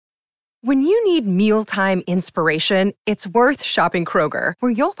When you need mealtime inspiration, it's worth shopping Kroger,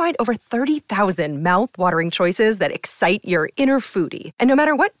 where you'll find over 30,000 mouth-watering choices that excite your inner foodie. And no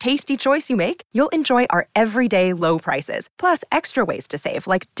matter what tasty choice you make, you'll enjoy our everyday low prices, plus extra ways to save,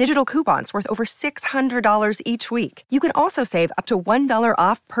 like digital coupons worth over $600 each week. You can also save up to $1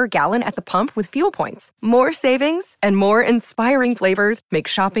 off per gallon at the pump with fuel points. More savings and more inspiring flavors make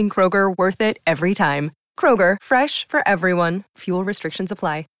shopping Kroger worth it every time. Kroger, fresh for everyone. Fuel restrictions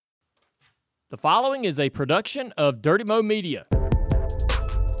apply. The following is a production of Dirty Mo Media.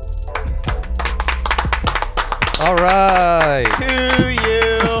 All right. To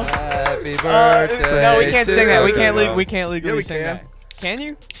you. Happy birthday. No, we can't to sing that. We you. can't legally we sing can. that. Can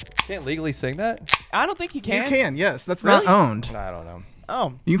you? Can't legally sing that? I don't think you can. You can, yes. That's Really? not owned. I don't know.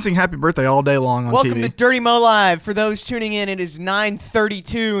 Oh. You can sing Happy Birthday all day long on Welcome TV. to Dirty Mo Live. For those tuning in, it is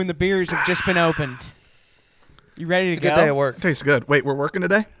 9:32 and the beers have just been opened. You ready It's to a go? good day at work. Tastes good. Wait, we're working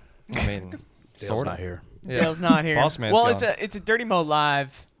today? I mean, sort of. not here. Yeah. Dale's not here. Boss man's well, gone. it's a Dirty Mo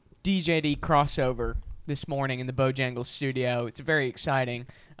Live DJD crossover this morning in the Bojangles studio. It's very exciting.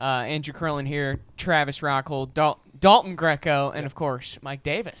 Andrew Curlin here, Travis Rockhold, Dalton Greco, and of course Mike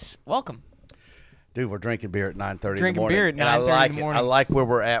Davis. Welcome. Dude, we're drinking beer at 9:30 in the Drinking morning. beer at and I 9:30 like in the it. morning. I like where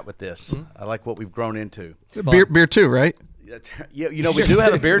we're at with this. I like what we've grown into. Beer too, right? You know, we do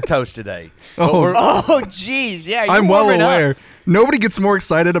have a beer toast today. but Oh. we're- Oh, jeez. Yeah, you're I'm well warming up. aware. Nobody gets more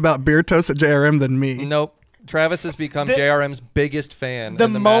excited about beer toast at JRM than me. Nope. Travis has become The- JRM's biggest fan The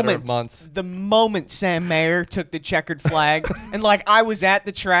in the matter moment, of months. the moment Sam Mayer took the checkered flag, and like I was at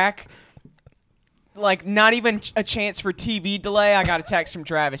the track, like not even a chance for TV delay. I got a text from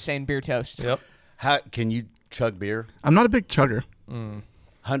Travis saying beer toast. Yep. How can you chug beer? I'm not a big chugger.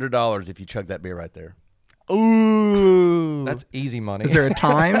 $100 if you chug that beer right there. Ooh. That's easy money. Is there a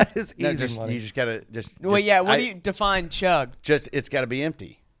time? It's No, easy just, money. you just gotta just. Well, just- yeah. What I- do you define chug? Just it's got to be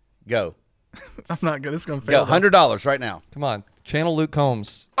empty. Go. I'm not good. It's going to Go. fail. $100 right now. Come on. Channel Luke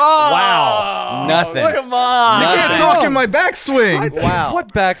Combs. Wow. Nothing. Come on. You can't Nothing. talk in my backswing. Wow.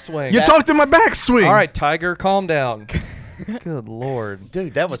 What backswing? You talked in my backswing. All right, Tiger, calm down. Good Lord.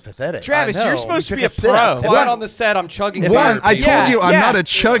 Dude, that was pathetic. Travis, I know. you're supposed You to be a took a sip. pro. Quiet on the set. I'm chugging One, beer. I told Yeah, you I'm yeah. not a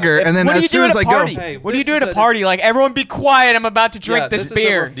chugger, and then What do you as do soon at as a I party? go, Hey, What do you this do at is a a- party? Like everyone, be quiet. I'm about to drink Yeah, this this is a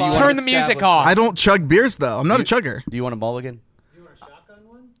beer. refined Turn the music established- off. I don't chug beers though. I'm not a chugger. Do you want a mulligan? Do you want a shotgun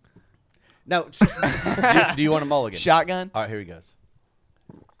one? No. it's just- do you want a mulligan? Shotgun. All right, here he goes.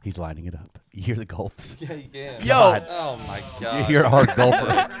 He's lining it up. You hear the gulps? Yeah, you can. Yo, Oh, my God. You hear a hard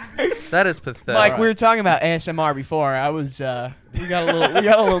gulper. That is pathetic. Mike, we were talking about ASMR before. I was, we got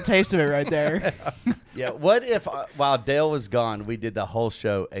a little taste of it right there. Yeah. What if while Dale was gone, we did the whole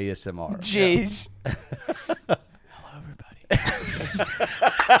show ASMR? Jeez.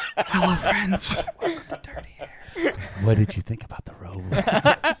 Hello, friends. What did you think about the robe?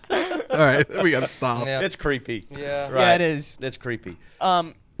 All right, we gotta stop. Yeah. It's creepy. Yeah. Right. Yeah, it is. It's creepy.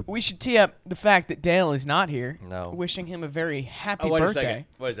 We should tee up the fact that Dale is not here. No. Wishing him a very happy Wait a birthday. second.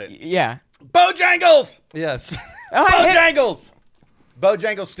 Wait a second. Yeah. Bojangles! Yes. Bojangles!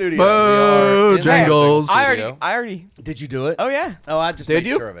 Bojangles Studio. Bojangles. I already. Did you do it? Oh yeah. Oh, I just Did made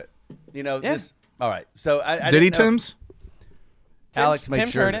you? sure of it. You know, Yeah. this. All right. So I Did he, didn't know- Tim's? Alex made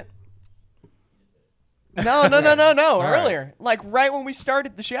Tim's sure. heard it. No. right. Earlier, like right when we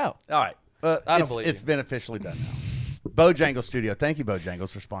started the show. All right. I don't believe it's you. been officially done now. Bojangles Studio. Thank you, Bojangles,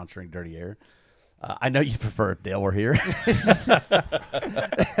 for sponsoring Dirty Air. I know you prefer if Dale were here.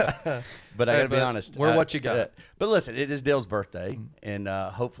 But I got to be but honest. we're what you got. But listen, it is Dale's birthday, and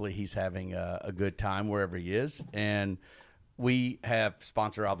hopefully he's having a good time wherever he is. And we have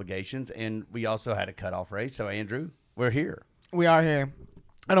sponsor obligations, and we also had a cutoff race. So, Andrew, we're here. We are here.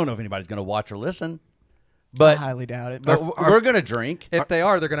 I don't know if anybody's going to watch or listen, I but highly doubt it. but we're going to drink. If they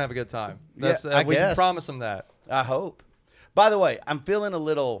are, they're going to have a good time. That's, I we guess. can promise them that. I hope. By the way, I'm feeling a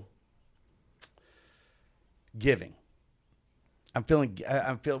little giving. I'm feeling.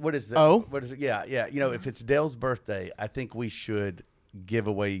 What is that? Oh? What is it? Yeah. You know, if it's Dale's birthday, I think we should give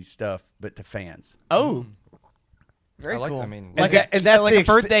away stuff, but to fans. Oh. Very I like- cool. I mean- like And that's like the a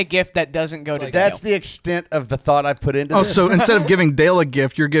birthday gift that doesn't go to like- Dale. That's the extent of the thought I've put into Oh, this. so instead of giving Dale a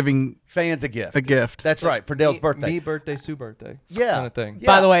gift, you're giving fans a gift. a gift. That's right for Dale's birthday. Me birthday, Sue birthday. Yeah. Kind of thing. Yeah.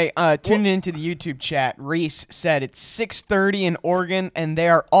 By the way, tuning into the YouTube chat, Reese said it's 6:30 in Oregon, and they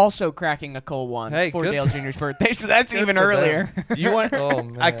are also cracking a cold one Hey, for good Dale for- Jr.'s birthday. So that's Good even for them. earlier. Do you want? Oh,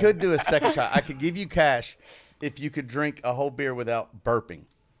 man. I could do a second shot. I could give you cash if you could drink a whole beer without burping.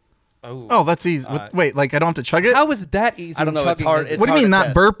 Oh, that's easy. Wait, like I don't have to chug it? How is that easy? I don't know. It's chugging hard. is? It's What do you hard mean to not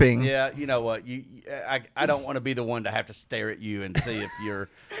test. burping? Yeah, you know what? I don't want to be the one to have to stare at you and see if you're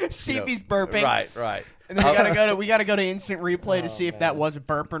See you if know, he's burping. Right. And then we gotta go to instant replay to see if that was a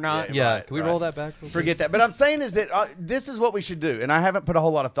burp or not. Yeah, Right, can we roll that back? real quick? Forget that. But I'm saying is that this is what we should do, and I haven't put a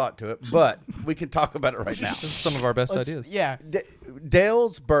whole lot of thought to it, but we can talk about it right now. This is some of our best ideas. Yeah.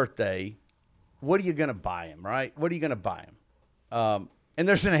 Dale's birthday. What are you gonna buy him? Right? What are you gonna buy him? And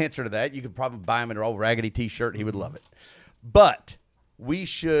there's an answer to that. You could probably buy him an old raggedy T-shirt. He would love it. But we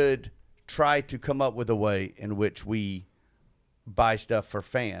should try to come up with a way in which we buy stuff for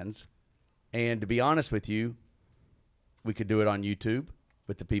fans. And to be honest with you, we could do it on YouTube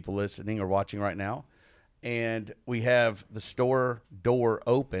with the people listening or watching right now. And we have the store door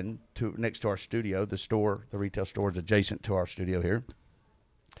open next to our studio. The retail store is adjacent to our studio here.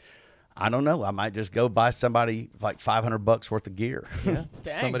 I don't know. I might just go buy somebody like $500 worth of gear. Yeah.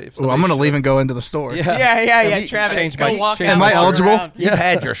 Dang. Oh, I'm gonna leave and go into the store. Yeah. Travis, Change go my- walk change out Am my- I and walk eligible? around. You've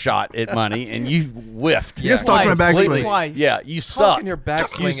had your shot at money, and you whiffed. You just talked my Twice. backswing. Twice. Yeah, you suck. Talking your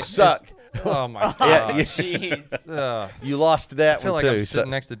backswing. You is- suck. Oh my Yeah, god. Jeez. You lost that I feel one like too. I'm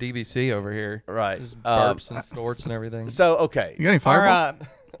sitting next to DBC over here. Right. Just burps and snorts and everything. So okay. You got any fireball?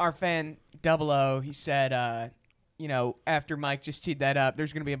 Our fan Double O, he said, after Mike just teed that up,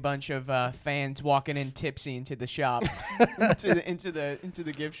 there's gonna be a bunch of fans walking in tipsy into the shop, into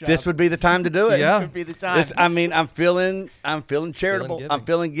the gift shop. This would be the time to do it. Yeah. This would be the time. I'm feeling charitable. giving. I'm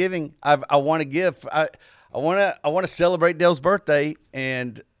feeling giving. I want to give. I want to celebrate Dale's birthday,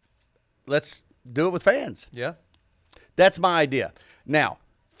 and let's do it with fans. Yeah. That's my idea. Now,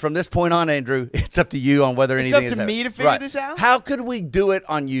 from this point on, Andrew, it's up to you on whether It's anything up is to me to figure right. this out? How could we do it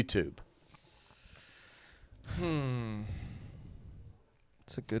on YouTube?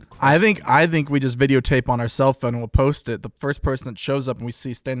 It's a good question. I think we just videotape on our cell phone and we'll post it. The first person that shows up and we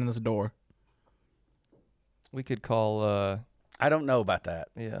see standing at this door. We could call I don't know about that.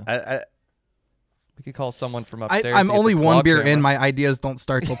 yeah. We could call someone from upstairs. I'm to get only the one vlog beer camera. in. My ideas don't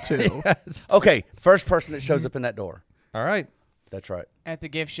start till 2. Okay, first person that shows up in that door. All right. That's right. at the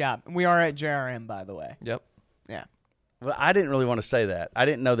gift shop. We are at JRM, by the way. Yep. Yeah. Well, I didn't really want to say that. I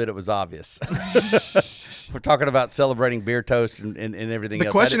didn't know that it was obvious. We're talking about celebrating beer toast and everything The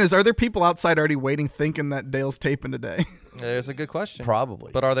else. question is, are there people outside already waiting, thinking that Dale's taping today? There's a good question.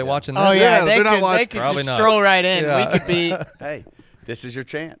 Probably. But are they watching this? Oh Yeah, yeah, they're not they watching. could Probably just not. stroll right in. Yeah. We could be. Hey, this is your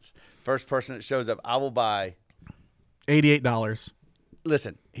chance. First person that shows up, I will buy. $88.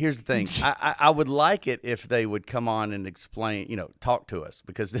 Listen, here's the thing. I would like it if they would come on and explain, talk to us,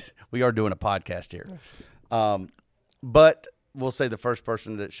 because we are doing a podcast here. But we'll say the first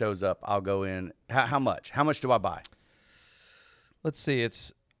person that shows up, I'll go in. How much? How much do I buy? Let's see.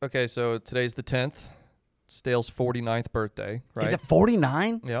 It's okay. So today's the 10th. It's Dale's 49th birthday, right? Is it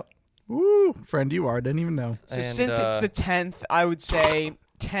 49? Yep. Woo, friend, you are. Didn't even know. So And, since it's the 10th, I would say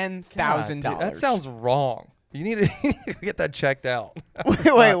 $10,000. God, dude, that sounds wrong. You need to get that checked out.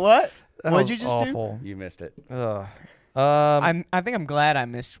 Wait, what? That What'd was you just awful. You missed it. Ugh. I think I'm glad I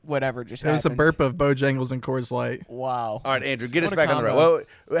missed whatever just It was a happened. burp of Bojangles and Coors Light. Wow. All right, Andrew, get us What a back on the combo. road.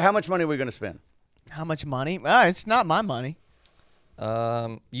 Well, how much money are we going to spend? How much money? It's not my money.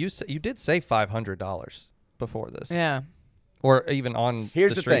 You did say $500 before this. Yeah. Or even on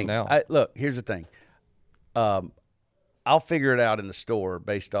Here's the the stream thing. now. Here's the thing. I'll figure it out in the store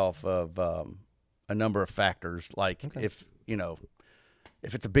based off of a number of factors, like if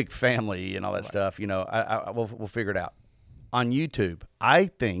it's a big family and all that stuff. We'll figure it out. On YouTube, I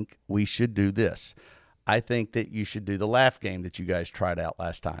think we should do this. I think that you should do the laugh game that you guys tried out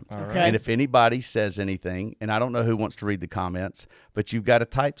last time. Okay. And if anybody says anything, and I don't know who wants to read the comments, but you've got to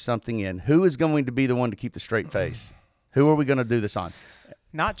type something in. Who is going to be the one to keep the straight face? Who are we going to do this on?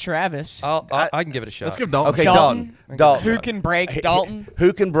 Not Travis. I can give it a shot. Let's give Dalton. Okay, a shot. Dalton. Dalton. Who can break Dalton?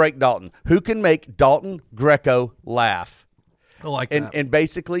 Who can break Dalton? Who can make Dalton Greco laugh? I like And that. and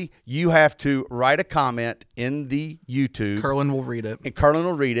basically, you have to write a comment in the YouTube, Curlin will read it. and Carlin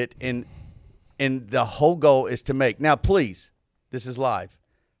will read it. And the whole goal is to make. Now, please, this is live.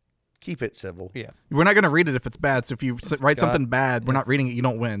 Keep it civil. Yeah. We're not going to read it if it's bad. So if you write Scott. something bad, we're not reading it. You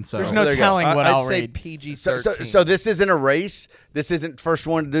don't win. So There's no there you go. telling what I'd I'll say read. PG-13. So this isn't a race. This isn't first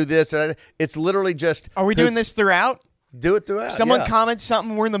one to do this. It's literally just. Are we doing this throughout? Do it throughout. Someone yeah. comments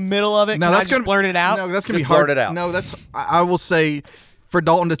something, we're in the middle of it. No, Can I that's just gonna blurt it out? No, that's gonna Just be hard. blurt it out. No, that's. I will say, for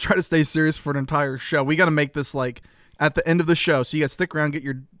Dalton to try to stay serious for an entire show, we got to make this like at the end of the show. So you got to stick around, get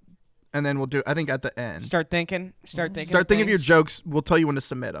your, and then we'll do. I think at the end. Start thinking. Start thinking of your things. jokes. We'll tell you when to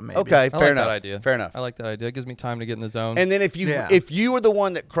submit them. Maybe. Okay, I fair like enough. that idea. Fair enough. I like that idea. It gives me time to get in the zone. And then if you were the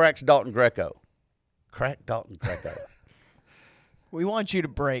one that cracks Dalton Greco, crack Dalton Greco. We want you to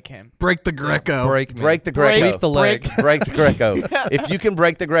break him. Break the Greco. break me. Break the Greco. Sweep the leg. Break the Greco. If you can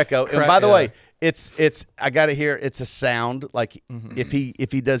break the Greco, and by the yeah. way, it's I got to hear it's a sound like if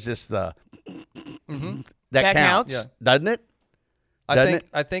he does this That counts, counts? doesn't it?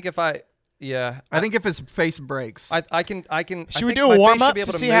 I think if I think if his face breaks, I can. Should we do a warm-up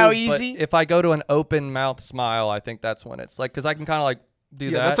to see how easy? If I go to an open mouth smile, I think that's when it's like because I can kind of like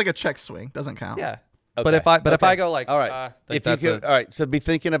do that. that's like a check swing. Doesn't count. Yeah. Okay. But if I go like all right, I think if you that's could, all right, so be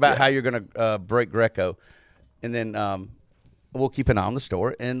thinking about how you're going to break Greco, and then we'll keep an eye on the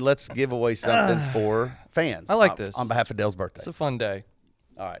store and let's give away something for fans. I like this on behalf of Dale's birthday. it's a fun day.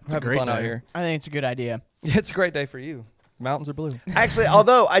 All right. It's having great fun out day. here. I think it's a good idea. Yeah, it's a great day for you. Mountains are blue. Actually,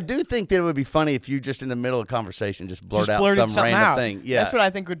 although I do think that it would be funny if you just in the middle of conversation just blurt out blurted some something random out. thing. Yeah, That's what I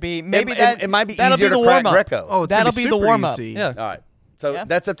think would be. Maybe it might be that'll easier be the to crack warm-up. Greco. Oh, it's That'll gonna be be the super warm-up. easy. Yeah. All right. So Yeah.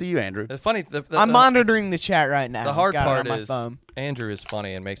 that's up to you, Andrew. It's funny. I'm monitoring the chat right now. The hard Got it part on my is phone. Andrew is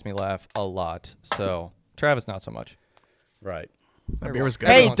funny and makes me laugh a lot. So Travis, not so much. Right. That beer was good.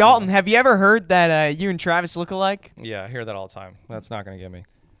 Hey, Everyone's Dalton, have you ever heard that you and Travis look alike? Yeah, I hear that all the time. That's not going to get me.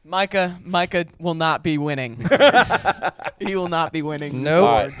 Micah will not be winning. He will not be winning. Nope.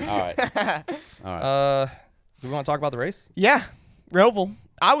 All right. All right. Do we want to talk about the race? Yeah, Roval.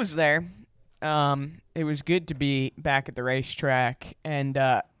 I was there. It was good to be back at the racetrack, and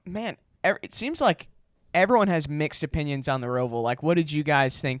man, it seems like everyone has mixed opinions on the Roval. Like, what did you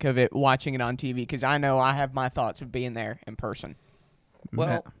guys think of it watching it on TV? Because I know I have my thoughts of being there in person.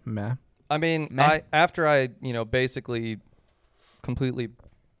 Well, meh. I mean, Meh. after I basically completely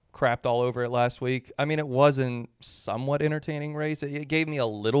crapped all over it last week. I mean, it was a somewhat entertaining race. It gave me a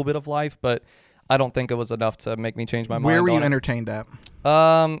little bit of life, but I don't think it was enough to make me change my mind. Where were you on it. entertained at?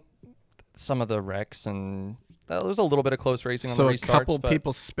 Some of the wrecks and there was a little bit of close racing So on a the restarts. couple but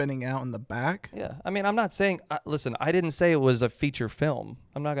people spinning out in the back. Yeah, I mean, I'm not saying. Listen, I didn't say it was a feature film.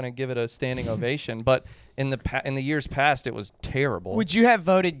 I'm not going to give it a standing ovation. But in the years past, it was terrible. Would you have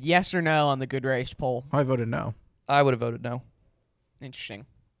voted yes or no on the Good Race poll? I voted no. I would have voted no. Interesting.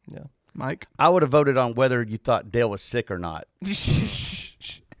 Yeah. Mike? I would have voted on whether you thought Dale was sick or not.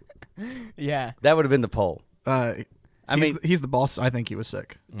 Yeah. That would have been the poll. I mean, he's the boss. I think he was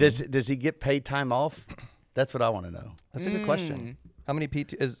sick. Does he get paid time off? That's what I want to know. That's a good question. How many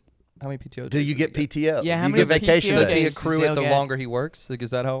PTO? Do you get PTO? Yeah, how you many get vacation PTO Does days? he days accrue does it the Dale get? longer he works? Like,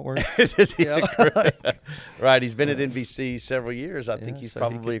 is that how it works? Does he accrue? Right. He's been at NBC several years. I think Yeah, he's so he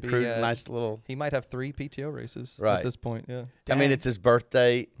probably could be, accrued a nice little. He might have 3 PTO races Right. at this point. Yeah. I mean, Dang. it's his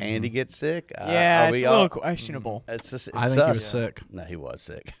birthday and he gets sick. Yeah, Are it's we a little all- questionable. It's just, I it's think he us. was sick. No, he was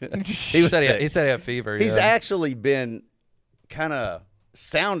sick. He said he had fever. He's yeah. actually been kind of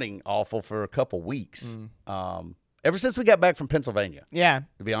sounding awful for a couple weeks. Ever since we got back from Pennsylvania, Yeah.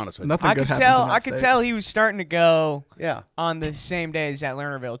 to be honest with Nothing I good could happens tell. in that I could state. tell he was starting to go you. Yeah, on the same day as that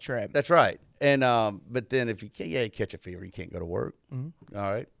Lernerville trip. that's right. And but then if you catch a fever, you can't go to work. All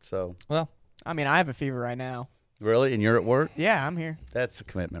right. So Well, I mean, I have a fever right now. really, and you're at work? Yeah, I'm here. That's a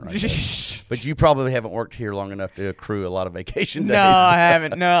commitment right there. But you probably haven't worked here long enough to accrue a lot of vacation days. No, I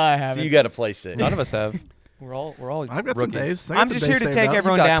haven't. No, I haven't. So you got to play sick. none of us have. We're all I've got rookies. some days. I got I'm some just days here to saved take up.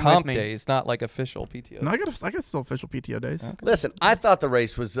 everyone You got down with comp me. days, not like official PTO. No, I got still official PTO days. Listen, I thought the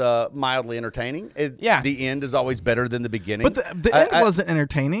race was mildly entertaining. Yeah. The end is always better than the beginning. But the end wasn't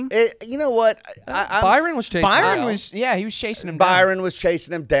entertaining. You know what? I'm- Byron was chasing. Byron him was, he was chasing him down. Byron was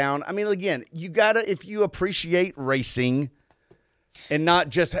chasing him down. I mean, again, you gotta, if you appreciate racing and not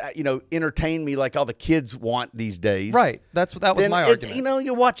just entertain me like all the kids want these days, right. That was then my argument.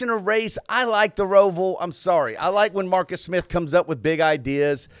 you're watching a race. I like the Roval. I'm sorry, I like when Marcus Smith comes up with big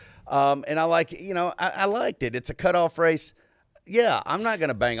ideas, and I like I liked it. It's a cutoff race. Yeah, I'm not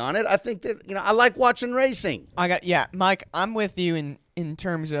gonna bang on it. I think that I like watching racing. Mike, I'm with you in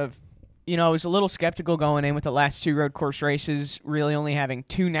terms of, I was a little skeptical going in with the last 2 road course races, really only having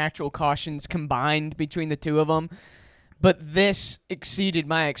 2 natural cautions combined between the 2 of them. But this exceeded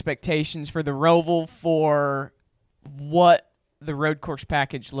my expectations for the Roval, for what the road course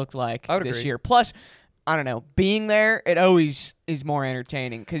package looked like I would this agree. year. Plus, I don't know, being there, it always is more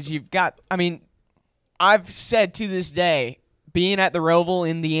entertaining because you've got, I've said to this day, being at the Roval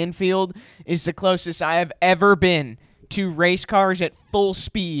in the infield is the closest I have ever been to race cars at full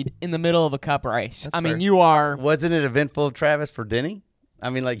speed in the middle of a cup race. That's fair. You are. Wasn't it eventful, Travis, for Denny? I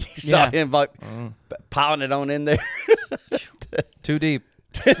mean, like you saw Yeah. him like piling it on in there. Too deep.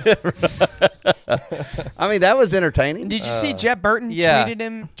 I mean, that was entertaining. Did you see Jeb Burton yeah.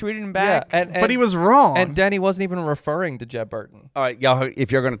 tweeted him back? Yeah, and But he was wrong. And Denny wasn't even referring to Jeb Burton. All right, y'all.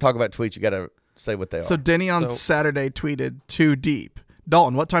 If you're going to talk about tweets, you got to say what they are. so Denny on So- Saturday tweeted too deep.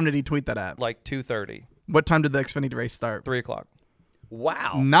 Dalton, what time did he tweet that at? Like 2:30, What time did the Xfinity race start? 3 o'clock.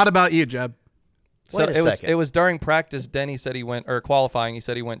 Wow. Not about you, Jeb. So Wait a it was second. it was during practice. Denny said he went, or qualifying. He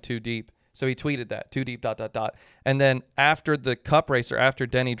said he went too deep, So he tweeted that, too deep, ... And then after the cup racer, after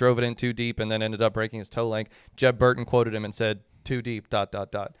Denny drove it in too deep and then ended up breaking his toe length, Jeb Burton quoted him and said, too deep, ...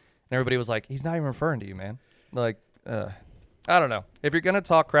 And everybody was like, he's not even referring to you, man. Like, I don't know. If you're going to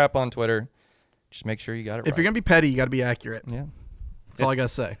talk crap on Twitter, just make sure you got it right. If you're going to be petty, you got to be accurate. Yeah. That's all I got to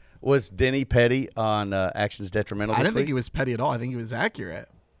say. Was Denny petty on Actions Detrimental I this didn't think week? he was petty at all. I think he was accurate.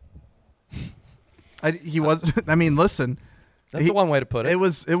 He was. I mean, listen. That's one way to put it. It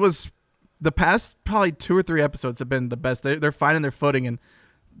was the past probably 2 or 3 episodes have been the best. They're finding their footing, and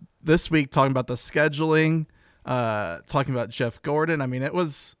this week talking about the scheduling, talking about Jeff Gordon. I mean, it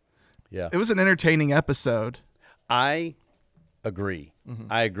was an entertaining episode. I agree. Mm-hmm.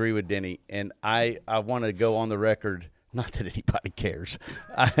 I agree with Denny, and I want to go on the record. Not that anybody cares.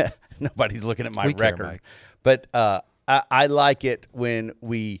 Nobody's looking at my We care, record. Mike. But I like it when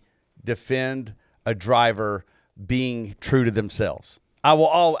we defend a driver being true to themselves. I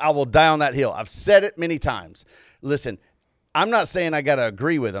will die on that hill. I've said it many times. Listen, I'm not saying I got to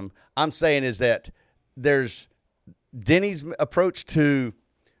agree with him. I'm saying is that there's Denny's approach to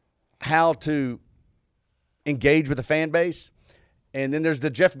how to engage with the fan base, and then there's the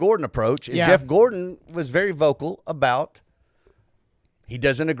Jeff Gordon approach. And Jeff Gordon was very vocal about he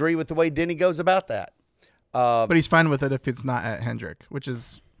doesn't agree with the way Denny goes about that. But he's fine with it if it's not at Hendrick, which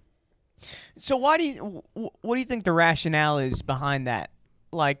is. So what do you think the rationale is behind that?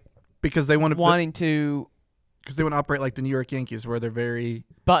 Like, because they want to wanting to, because they want to operate like the New York Yankees, where they're very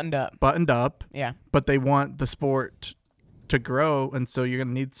buttoned up. Yeah. But they want the sport to grow, and so you're going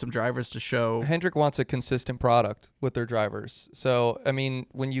to need some drivers to show. Hendrick wants a consistent product with their drivers. So, I mean,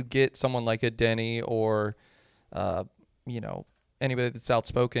 when you get someone like a Denny or, anybody that's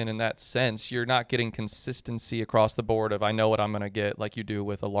outspoken in that sense, you're not getting consistency across the board of I know what I'm going to get like you do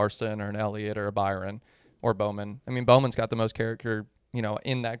with a Larson or an Elliott or a Byron or Bowman. I mean, Bowman's got the most character,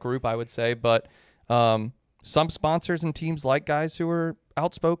 in that group, I would say. But some sponsors and teams like guys who are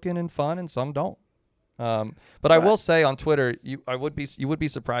outspoken and fun, and some don't. But I will say on Twitter, you would be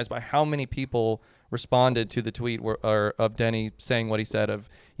surprised by how many people responded to the tweet of Denny saying what he said of,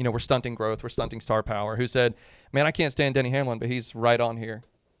 we're stunting growth, we're stunting star power, who said, man, I can't stand Denny Hamlin, but he's right on here.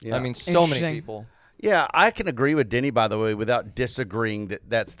 Yeah. I mean, so many people. Yeah, I can agree with Denny, by the way, without disagreeing that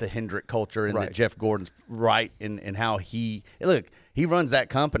that's the Hendrick culture and Right. that Jeff Gordon's right in how he runs that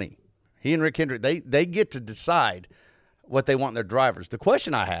company. He and Rick Hendrick, they get to decide what they want in their drivers. The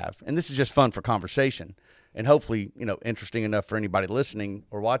question I have, and this is just fun for conversation, and hopefully, interesting enough for anybody listening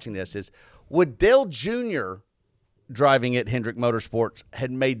or watching this, is would Dale Jr. driving at Hendrick Motorsports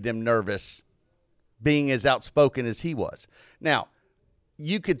had made them nervous being as outspoken as he was? Now,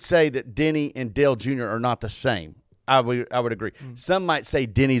 you could say that Denny and Dale Jr. are not the same. I would agree. Some might say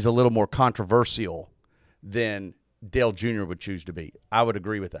Denny's a little more controversial than Dale Jr. would choose to be. I would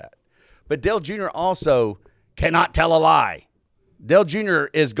agree with that. But Dale Jr. also cannot tell a lie. Dale Jr.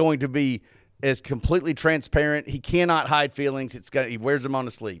 is going to be as completely transparent. He cannot hide feelings. He wears them on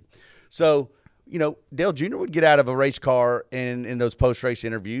his sleeve. So, Dale Jr. would get out of a race car in those post-race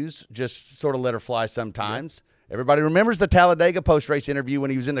interviews, just sort of let her fly sometimes. Yep. Everybody remembers the Talladega post-race interview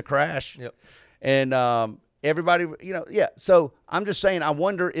when he was in the crash. Yep. And everybody, So I'm just saying, I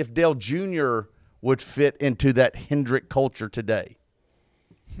wonder if Dale Jr. would fit into that Hendrick culture today.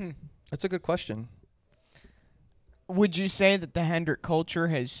 That's a good question. Would you say that the Hendrick culture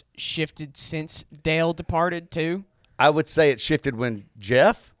has shifted since Dale departed too? I would say it shifted when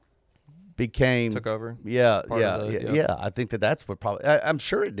Jeff took over. Yeah. I think that's what probably. I'm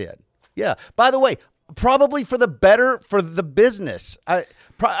sure it did. Yeah. By the way, probably for the better for the business.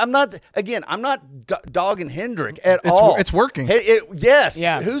 I'm not dogging Hendrick at all. It's working. Yes.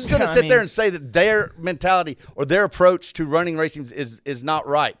 Yeah. Who's going to sit there and say that their mentality or their approach to running racing is not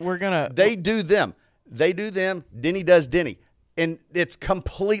right? They do them. They do them. Denny does Denny, and it's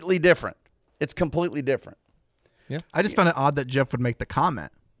completely different. It's completely different. Yeah. I just found it odd that Jeff would make the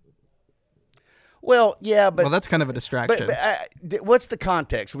comment. Well, yeah, but that's kind of a distraction. But what's the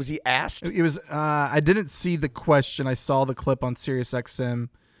context? Was he asked? It was. I didn't see the question. I saw the clip on SiriusXM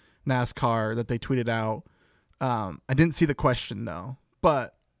NASCAR that they tweeted out. I didn't see the question though.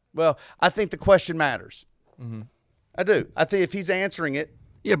 But I think the question matters. Mm-hmm. I do. I think if he's answering it.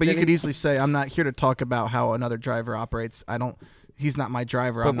 Yeah, but you could easily say, I'm not here to talk about how another driver operates. He's not my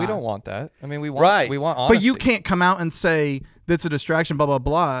driver. But we don't want that. I mean, we want honesty. But you can't come out and say that's a distraction, blah, blah,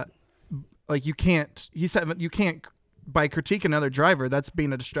 blah. Like, you can't, by critiquing another driver, that's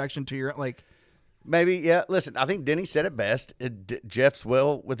being a distraction to your, like. Maybe, yeah. Listen, I think Denny said it best. Jeff's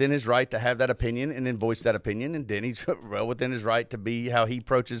well within his right to have that opinion and then voice that opinion, and Denny's well within his right to be how he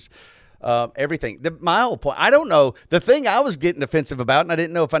approaches everything. My whole point, I don't know. The thing I was getting defensive about, and I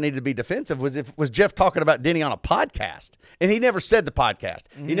didn't know if I needed to be defensive, was Jeff talking about Denny on a podcast, and he never said the podcast.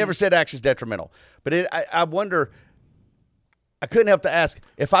 He never said actions detrimental. But I wonder. I couldn't help to ask,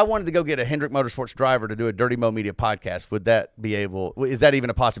 if I wanted to go get a Hendrick Motorsports driver to do a Dirty Mo Media podcast, would that be able? Is that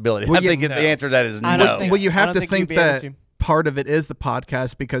even a possibility? Well, I think the answer to that is I no. don't think- Well, you I have don't to think you'd think be able that to. part of it is the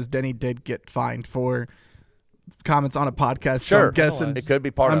podcast because Denny did get fined for comments on a podcast. So Sure. I'm guessing It could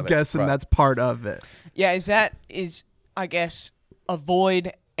be part of it. I'm guessing Right. that's part of it. Yeah, is I guess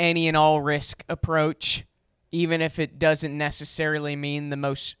avoid any and all risk approach, even if it doesn't necessarily mean the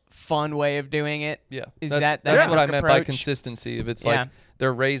most fun way of doing it. Yeah, Is that's that what I Hendrick meant by approach? consistency. If it's Yeah. like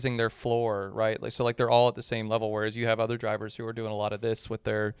they're raising their floor, right? Like so, like they're all at the same level. Whereas you have other drivers who are doing a lot of this with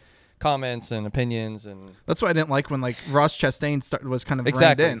their comments and opinions and That's why I didn't like when like Ross Chastain was kind of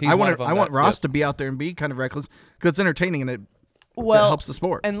Exactly. reined in. He's I one want of them I want that- Ross yep. to be out there and be kind of reckless because it's entertaining and it Well, helps the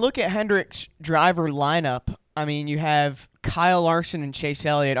sport. And look at Hendrick's driver lineup. I mean, you have Kyle Larson and Chase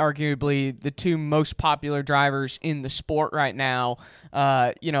Elliott, arguably the two most popular drivers in the sport right now.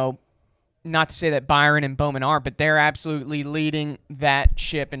 Not to say that Byron and Bowman aren't, but they're absolutely leading that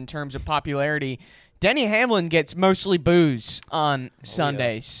ship in terms of popularity. Denny Hamlin gets mostly booze on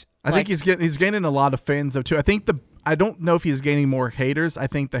Sundays. I think he's gaining a lot of fans though too. I don't know if he's gaining more haters. I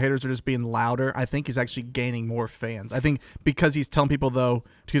think the haters are just being louder. I think he's actually gaining more fans. I think because he's telling people though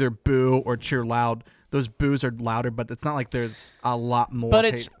to either boo or cheer loud, those boos are louder, but it's not like there's a lot more.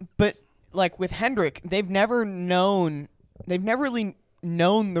 But like with Hendrick, they've never really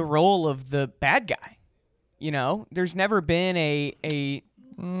known the role of the bad guy. You know, there's never been a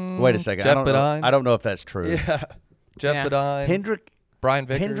Wait a second. Jeff I don't know. Bodine? I don't know if that's true. yeah, Jeff Yeah. Bodine, Hendrick Brian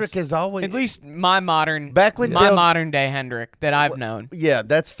Vickers. Hendrick is always at least my modern Dale- modern day Hendrick that I've known. Yeah,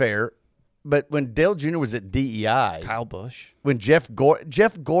 that's fair. But when Dale Jr. was at DEI, Kyle Busch. when Jeff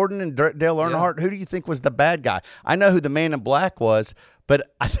Gordon and Dale Earnhardt, who do you think was the bad guy? I know who the man in black was, but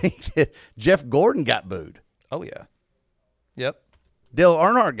I think that Jeff Gordon got booed. Oh yeah, yep. Dale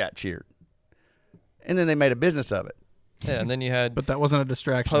Earnhardt got cheered. And then they made a business of it. Yeah, and then you had but that wasn't a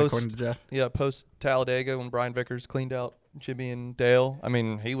distraction according to Jeff. post Talladega when Brian Vickers cleaned out Jimmy and Dale. I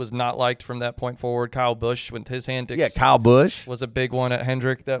mean, he was not liked from that point forward. Kyle Busch with his antics. Yeah, Kyle Busch. was a big one at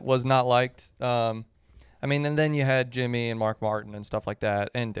Hendrick that was not liked. I mean, and then you had Jimmy and Mark Martin and stuff like that,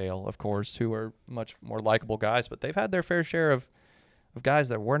 and Dale, of course, who are much more likable guys. But they've had their fair share of guys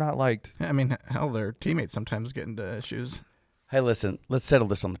that were not liked. I mean, hell, their teammates sometimes get into issues. Hey, listen, let's settle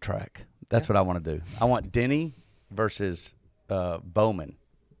this on the track. That's what I want to do. I want Denny versus Bowman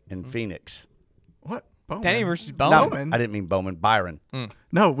in Phoenix. What? Bowman? Denny versus No, Bowman. I didn't mean Bowman. Byron.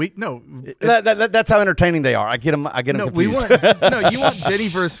 No. That's how entertaining they are. I get them. No, confused. we want. No, you want Denny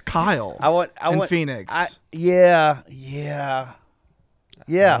versus Kyle. I want in Phoenix. Yeah.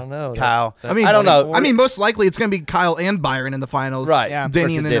 I don't know. Kyle. That- I mean, I don't know. I mean, most likely it's going to be Kyle and Byron in the finals. Right. Yeah. Denny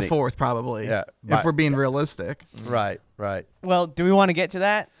versus and then Denny. the fourth, probably. Yeah. If we're being realistic. Right. Well, do we want to get to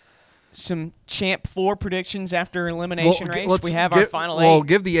that? Some Champ 4 predictions after elimination race. We have our final 8. Well,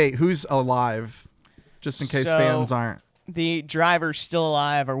 give the 8. Who's alive? Just in case So- fans aren't. The drivers still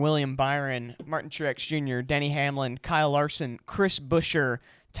alive are William Byron, Martin Truex Jr., Denny Hamlin, Kyle Larson, Chris Buescher,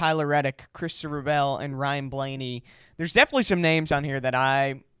 Tyler Reddick, Christopher Bell, and Ryan Blaney. There's definitely some names on here that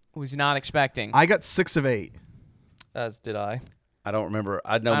I was not expecting. I got 6 of 8. As did I. I don't remember.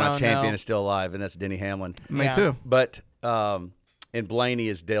 I know I my don't champion know. is still alive, and that's Denny Hamlin. Me Yeah. too. But and Blaney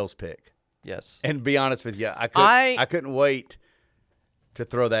is Dale's pick. Yes. And to be honest with you, I- I couldn't wait to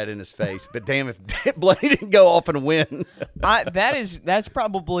throw that in his face. But damn, if Blaney didn't go off and win. That's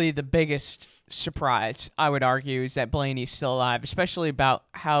probably the biggest surprise, I would argue, is that Blaney's still alive, especially about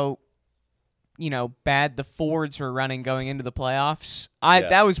how bad the Fords were running going into the playoffs. Yeah.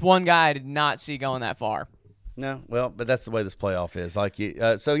 That was one guy I did not see going that far. No, well, but that's the way this playoff is. Like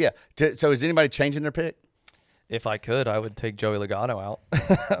you, so yeah. So is anybody changing their pick? If I could, I would take Joey Logano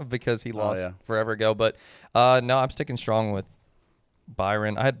out because he lost yeah. forever ago. But no, I'm sticking strong with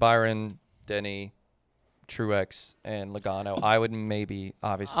Byron. I had Byron, Denny, Truex, and Logano. I would maybe,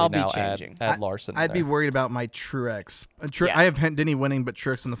 obviously, I'll be now changing. add Larson. in I'd be there. worried about my Truex. Yeah. I have Denny winning, but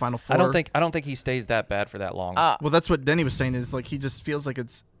Truex in the final 4. I don't think he stays that bad for that long. Well, that's what Denny was saying. Is like he just feels like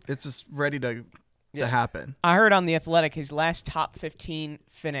it's just ready to happen. I heard on The Athletic his last top 15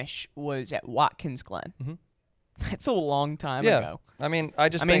 finish was at Watkins Glen. Mm-hmm. That's a long time yeah. ago. I mean, I I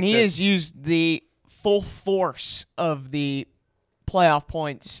mean, think he that- has used the full force of the playoff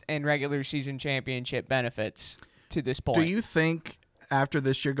points and regular season championship benefits to this point. Do you think after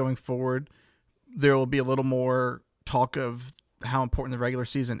this year going forward, there will be a little more talk of how important the regular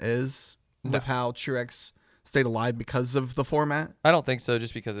season is with how Truex stayed alive because of the format? I don't think so,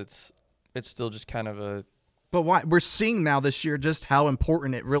 just because it's it's still just kind of a But why? We're seeing now this year just how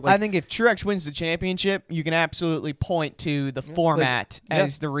important it really. I think if Truex wins the championship, you can absolutely point to the format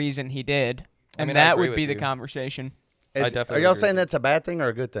as the reason he did, I and mean, I that agree would be with the you. conversation. I Are definitely y'all agree saying with you. that's a bad thing or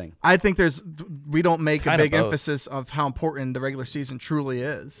a good thing? I think we don't make a Kinda big both. emphasis of how important the regular season truly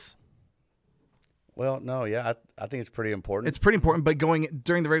is. Well, no, yeah, I think it's pretty important. It's pretty important, but going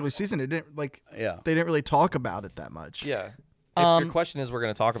during the regular season, it didn't Yeah. they didn't really talk about it that much. Yeah. If your question is we're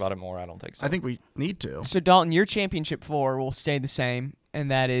going to talk about it more, I don't think so. I think we need to. So Dalton, your championship 4 will stay the same,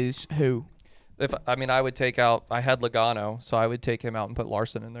 and that is who? I would take out. I had Logano, so I would take him out and put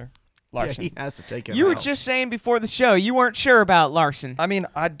Larson in there. Yeah, he has to take it. You were out. just saying before the show you weren't sure about Larson. I mean,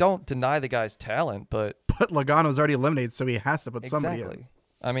 I don't deny the guy's talent, but But Logano's already eliminated, so he has to put somebody in. exactly.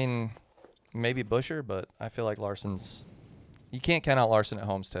 I mean, maybe Busher, but I feel like Larson's. You can't count out Larson at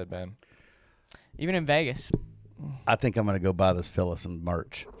Homestead, man. Even in Vegas, I think I'm going to go buy this fella some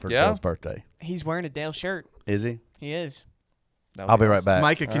merch for Yeah? Dale's birthday. he's wearing a Dale shirt. Is he? He is. That would I'll be right awesome. back.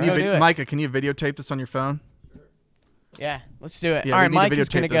 Micah, can All right. Go do it. Micah, can you videotape this on your phone? Yeah, let's do it. Yeah, All we right, need to Mike is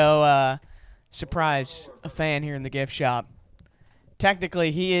going to videotape go surprise a fan here in the gift shop.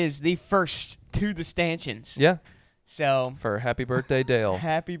 Technically, he is the first to the stanchions. Yeah, So, for Happy Birthday, Dale.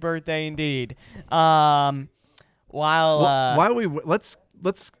 happy birthday indeed. While Why don't we let's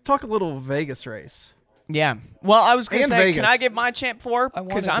talk a little Vegas race. yeah. Well, I was going to And say, Vegas. can I get my champ 4? I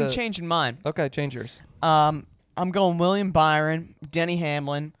Because wanted I'm to- changing mine. Okay, change yours. I'm going William Byron, Denny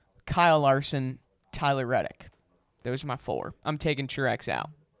Hamlin, Kyle Larson, Tyler Reddick. Those are my 4. I'm taking Truex out.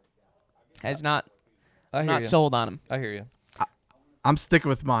 I'm I hear not you. sold on him. I hear you. I'm sticking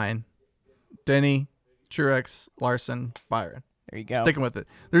with mine. Denny, Truex, Larson, Byron. There you go. Sticking with it.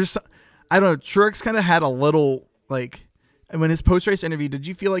 I don't know. Truex kind of had a little when his post race interview. Did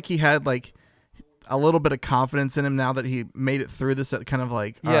you feel like he had a little bit of confidence in him now that he made it through this? That kind of all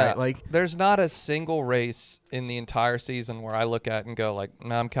Yeah, right, there's not a single race in the entire season where I look at and go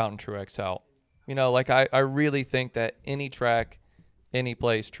nah, I'm counting Truex out. You know, I really think that any track, any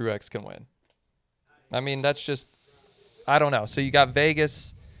place, Truex can win. I mean, that's just, I don't know. So you got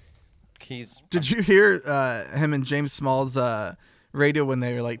Vegas. Did you hear him and James Small's radio when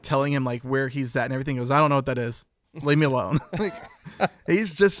they were telling him where he's at and everything? He goes, I don't know what that is. Leave me alone.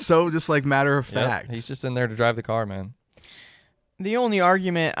 He's just matter of Yep, fact. he's just in there to drive the car, man. The only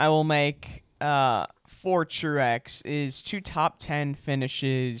argument I will make for Truex is 2 top 10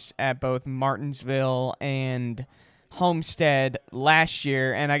 finishes at both Martinsville and Homestead last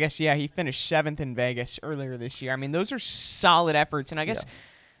year. And I guess, he finished 7th in Vegas earlier this year. I mean, those are solid efforts. And I guess,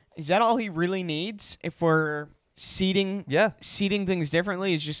 is that all he really needs if we're seeding things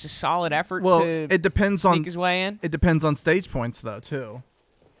differently? Is just a solid effort Well, to it depends sneak on his way in? it depends on stage points though too.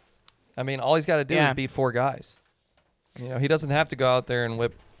 I mean, all he's got to do Yeah. is beat 4 guys. You know, he doesn't have to go out there and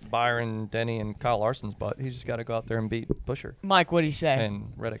whip Byron, Denny, and Kyle Larson's butt. He's just got to go out there and beat Busher Mike, what did he say?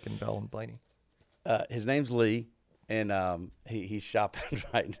 and Reddick and Bell and Blaney. His name's Lee, and he's shopping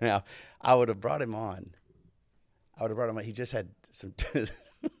right now. I would have brought him on. He just had some.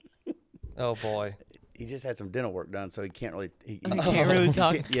 Oh boy, He just had some dental work done, so he can't really. He can't really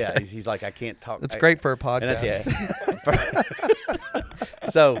talk? Yeah, he's like, I can't talk. that's great for a And podcast.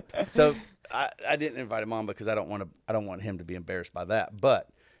 that's, so I didn't invite him on because I don't want him to be embarrassed by that. But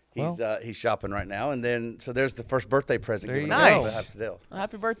he's shopping right now, and then so there's the first birthday present. There you given go. away Nice. to Dale.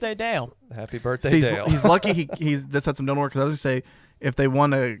 Happy birthday, Dale. Happy birthday, So Dale. he's lucky he's just had some dental work. Because I was gonna say if they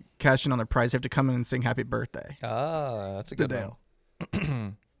want to cash in on their prize, they have to come in and sing Happy Birthday that's a to good Dale.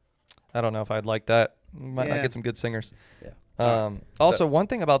 one. I don't know if I'd like that. Might not Yeah. get some good singers. Yeah. Also, one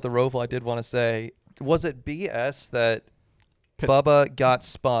thing about the Roval I did want to say, was it BS that Pit- Bubba got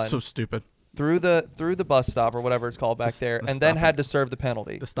spun So stupid. through the bus stop or whatever it's called back there, the and then stop had and- to serve the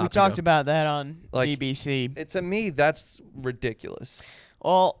penalty? The stop We and talked go. about that on Like, BBC. To me, that's ridiculous.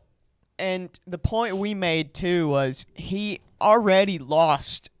 Well, and the point we made too was he already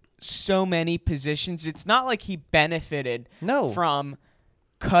lost so many positions. It's not like he benefited No. from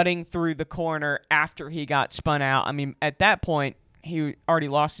cutting through the corner after he got spun out. I mean, at that point, he already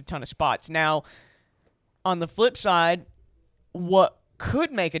lost a ton of spots. Now, on the flip side, what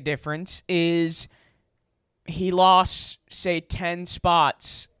could make a difference is he lost, say, 10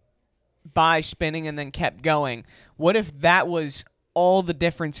 spots by spinning and then kept going. What if that was all the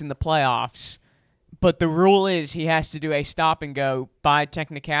difference in the playoffs? But the rule is he has to do a stop and go by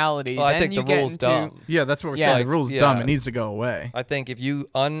technicality. Well, then I think you the get rule's into, dumb. Yeah, that's what we're Yeah. saying. The rule's Yeah. dumb. It needs to go away. I think if you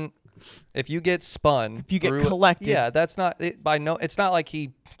get spun, If you get through- collected. yeah, that's not it, it's not like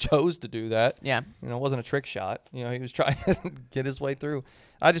he chose to do that. Yeah. You know, it wasn't a trick shot. You know, he was trying to get his way through.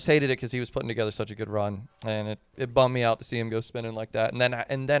 I just hated it because he was putting together such a good run, and it bummed me out to see him go spinning like that, and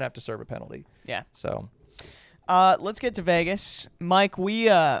then have to serve a penalty. Yeah. So Let's get to Vegas, Mike. We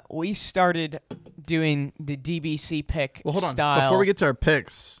started doing the DBC pick. Well, hold on. style. Before we get to our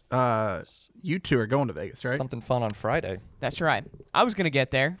picks, you two are going to Vegas, right? something fun on Friday. That's right. I was gonna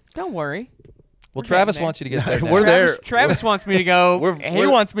get there. Don't worry. Well, We're Travis getting there. wants you to get there. now. We're there. Travis wants me to go. He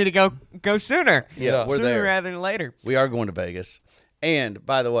wants me to go sooner. Yeah, we're sooner there. rather than later. We are going to Vegas. And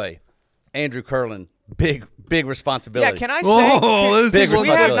by the way, Andrew Curlin, big responsibility. Yeah, can I say? Oh, this Big is we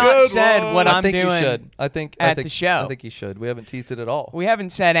have responsibility. not good said one. what I I'm think doing. you should. I think at the show. I think you should. We haven't teased it at all. We haven't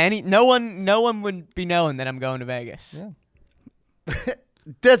said any. No one would be knowing that I'm going to Vegas. Yeah.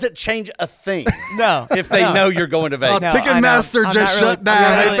 Does it change a thing No, if they no. know you're going to Vegas? No, I know. Ticketmaster I'm just not really- shut down. I'm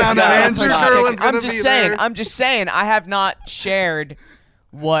not They really- found I'm out not Andrew really- Curlin's going to I'm be just saying. there. I'm just saying. I have not shared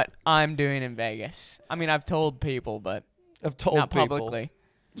what I'm doing in Vegas. I mean, I've told people, but I've told not people. publicly.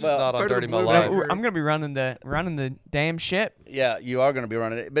 Just not on Part of Dirty the Mo blue Live. Light. I'm gonna be running the damn ship, Yeah, you are going to be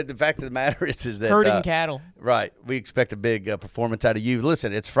running it. But the fact of the matter is that herding cattle. right, we expect a big performance out of you.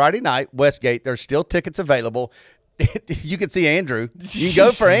 Listen, it's Friday night, Westgate. There's still tickets available. You can see Andrew. You can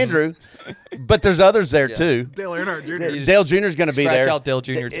go for Andrew, but there's others there too. Dale Earnhardt Jr. Dale Jr. is going to be Scratch there. out Dale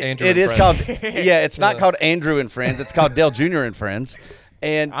Jr.'s Andrew It and is Friends. called. Yeah, it's not called Andrew and Friends. It's called Dale Jr. and Friends.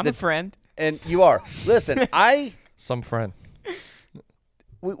 And I'm a friend. And you are. Listen, Some friend.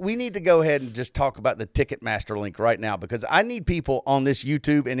 we need to go ahead and just talk about the Ticketmaster link right now because I need people on this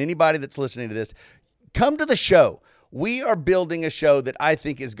YouTube and anybody that's listening to this, come to the show. We are building a show that I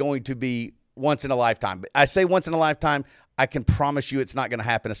think is going to be once in a lifetime. I say once in a lifetime. I can promise you it's not going to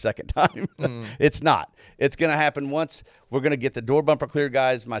happen a second time. It's not. It's going to happen once. We're going to get the door bumper clear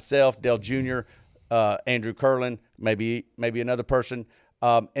guys, myself, Dale Jr., Andrew Curlin, maybe another person.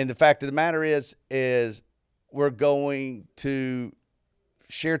 And the fact of the matter is we're going to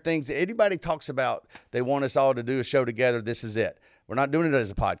share things. Anybody talks about they want us all to do a show together, this is it. We're not doing it as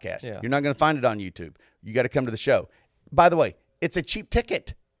a podcast. Yeah. You're not going to find it on YouTube. You got to come to the show. By the way, it's a cheap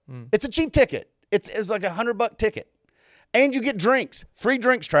ticket. It's a cheap ticket. It's like $100 ticket. And you get drinks. Free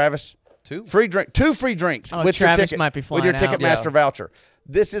drinks, Travis. Two free drinks Oh, with Travis your ticket, might be with your flying out. Ticketmaster Yeah. voucher.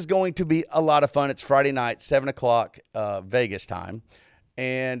 This is going to be a lot of fun. It's Friday night, 7:00 Vegas time.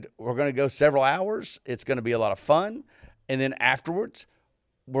 And we're going to go several hours. It's going to be a lot of fun. And then afterwards,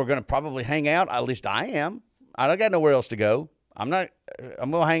 we're going to probably hang out. At least I am. I don't got nowhere else to go. I'm going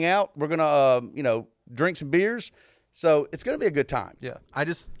to hang out. We're going to, drink some beers. So it's going to be a good time. Yeah. I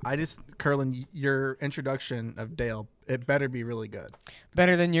just, Curlin, your introduction of Dale, it better be really good.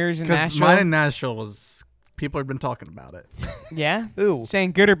 Better than yours in Because Nashville. mine in Nashville was, people have been talking about it. Yeah. Ooh.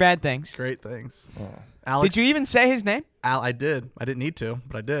 Saying good or bad things. Great things. Oh. Alex, Did you even say his name? I did. I didn't need to,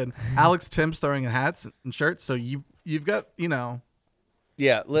 but I did. Alex Tim's throwing in hats and shirts, so you've got, Yeah.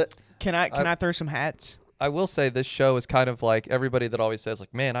 Can I throw some hats? I will say this show is kind of like everybody that always says,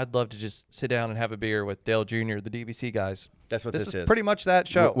 like, man, I'd love to just sit down and have a beer with Dale Jr., the DBC guys. That's what this is. is. Pretty much that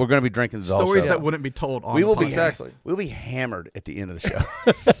show. We're going to be drinking the whole stories show. that wouldn't be told on We will the be podcast. Exactly. We'll be hammered at the end of the show.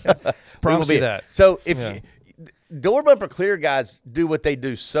 Promise We will you be. that. So if Yeah. door bumper clear guys do what they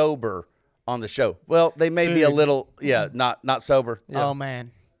do sober on the show. Well, they may be a Dude. little, not sober. Oh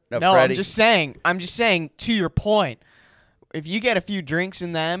man. No, No, Freddie. I'm just saying to your point. If you get a few drinks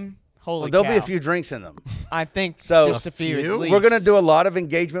in them, holy There'll cow. be a few drinks in them. I think So- just a few. few? At least. We're going to do a lot of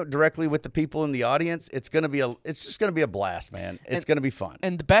engagement directly with the people in the audience. It's going to be it's just going to be a blast, man. It's going to be fun.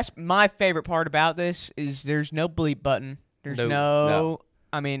 And my favorite part about this is there's no bleep button. There's No. No.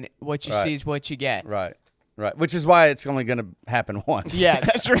 I mean, what you Right. see is what you get. Right. Which is why it's only going to happen once. Yeah,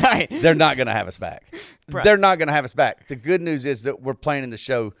 that's right. They're not going to have us back. Right. They're not going to have us back. The good news is that we're planning the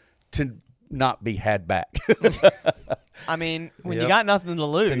show to not be had back. I mean, when you Yep. got nothing to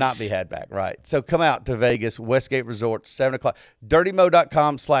lose. To not be had back, right. So come out to Vegas, Westgate Resort, 7:00.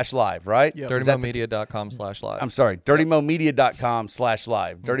 DirtyMo.com/live, right? Yep. Is that the- DirtyMomedia.com/live. I'm sorry,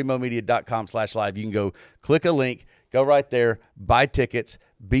 DirtyMomedia.com/live. DirtyMomedia.com/live. You can go click a link, go right there, buy tickets,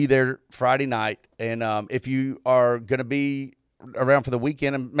 be there Friday night. And if you are going to be around for the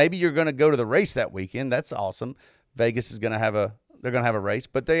weekend, and maybe you're going to go to the race that weekend, that's awesome. Vegas is going to have they're going to have a race,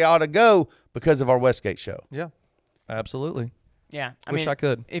 but they ought to go because of our Westgate show. Yeah. Absolutely. Yeah, I Wish mean, I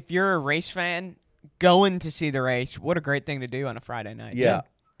could. If you're a race fan, going to see the race, what a great thing to do on a Friday night. Yeah.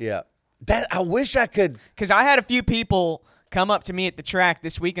 That I wish I could. Because I had a few people come up to me at the track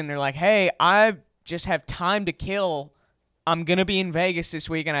this week, and they're like, "Hey, I just have time to kill. I'm gonna be in Vegas this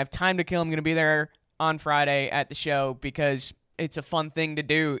week, and I have time to kill. I'm gonna be there on Friday at the show because it's a fun thing to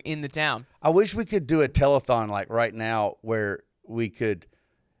do in the town." I wish we could do a telethon like right now where we could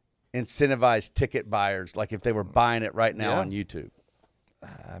incentivize ticket buyers, like if they were buying it right now Yeah. on YouTube.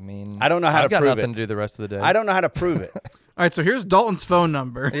 I mean, I don't know how I've to got prove nothing it. to do the rest of the day. I don't know how to prove it. All right, so here's Dalton's phone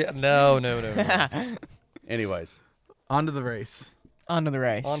number. Yeah, no. Anyways, On to the race. On to the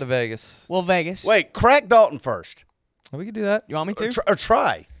race. On to Vegas. Well, Vegas. wait, crack Dalton first. We could do that. You want me to? Or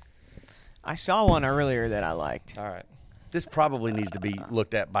try. I saw one earlier that I liked. All right. This probably needs to be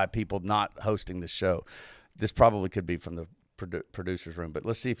looked at by people not hosting the show. This probably could be from the producer's room, but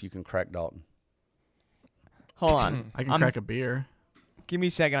let's see if you can crack Dalton. Hold on. I can crack a beer. Give me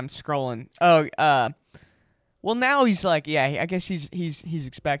a second. I'm scrolling. Oh, well, now he's like, yeah. I guess he's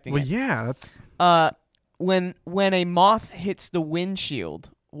expecting Well, it. yeah, that's When a moth hits the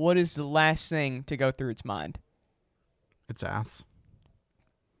windshield, what is the last thing to go through its mind? it's ass.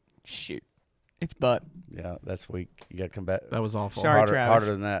 Shoot, it's butt. Yeah, that's weak. You got to come back. That was awful. Sorry, harder, Travis. harder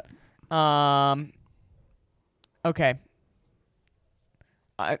than that. Okay.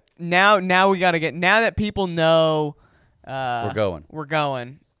 Now we gotta get. Now that people know, We're going. We're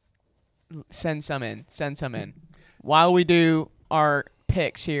going. Send some in. While we do our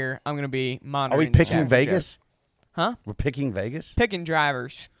picks here, I'm gonna be Are monitoring. we the picking chat. Vegas? Huh? We're picking Vegas? Picking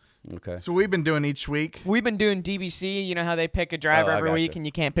drivers. Okay. So we've been doing each week. We've been doing DBC. You know how they pick a driver Oh, I every gotcha. week, and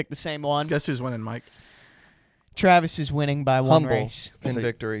you can't pick the same one. Guess who's winning, Mike? Travis is winning by one Humble race. in So-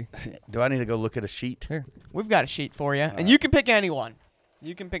 victory. Do I need to go look at a sheet? Here. We've got a sheet for you, and you can pick anyone.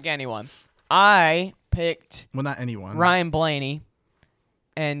 I picked Well, not anyone. Ryan Blaney,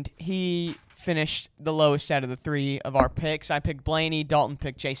 and he finished the lowest out of the three of our picks. I picked Blaney. Dalton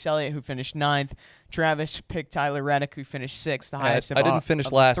picked Chase Elliott, who finished 9th. Travis picked Tyler Reddick, who finished 6th, the highest of I didn't all- finish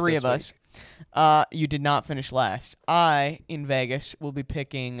of last the three this of us. You did not finish last. I, in Vegas, will be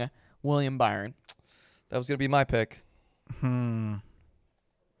picking William Byron. That was gonna be my pick. I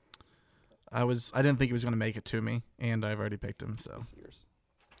didn't think he was going to make it to me, and I've already picked him. So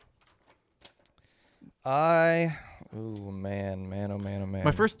Oh man.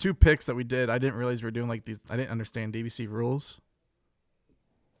 my first two picks that we did, I didn't realize we were doing like these. I didn't understand DBC rules,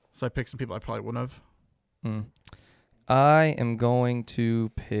 so I picked some people I probably wouldn't have. I am going to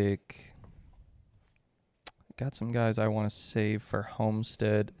pick. Got some guys I want to save for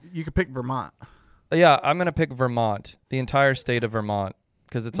Homestead. You could pick Vermont. Yeah, I'm gonna pick Vermont, the entire state of Vermont,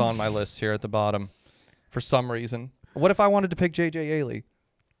 because it's on my list here at the bottom, for some reason. What if I wanted to pick J.J. Ailey?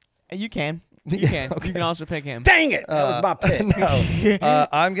 You can. Yeah, You can also pick him. Dang it! That was my pick. No.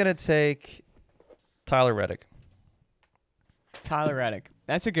 I'm gonna take Tyler Reddick. Tyler Reddick.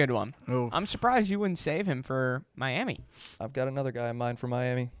 That's a good one. Oh, I'm surprised you wouldn't save him for Miami. I've got another guy in mind for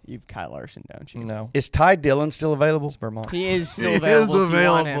Miami. You've Kyle Larson, don't you? No, Is Ty Dillon still available? it's Vermont. He is still He available. is if you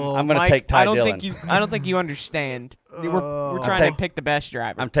want him. available. I'm gonna Mike, take Ty I don't Dillon. think you. I don't think you understand. We're trying take- to pick the best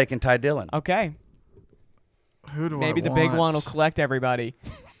driver. I'm taking Ty Dillon. Okay. who do Maybe I the big one will want? collect everybody.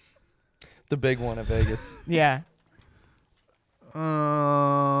 The big one in Vegas. Yeah.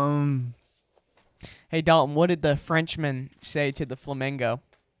 Hey Dalton, what did the Frenchman say to the flamingo?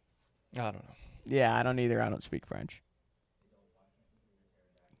 I don't know. Yeah, I don't either. I don't speak French.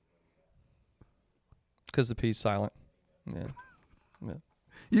 Because the P's silent. Yeah.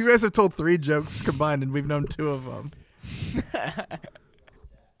 You guys have told 3 jokes combined, and we've known 2 of them.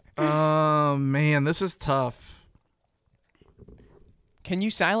 Oh man, this is tough. Can you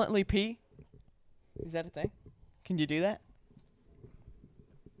silently pee? Is that a thing? Can you do that?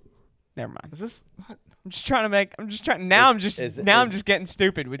 Never mind. Is this? What? I'm just trying to make. I'm just trying. Now I'm just getting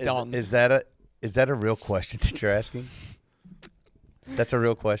stupid with Is, Dalton. is that a real question that you're asking? That's a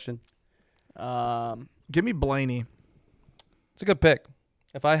real question. Give me Blaney. It's a good pick.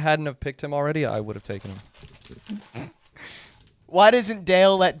 If I hadn't have picked him already, I would have taken him. Why doesn't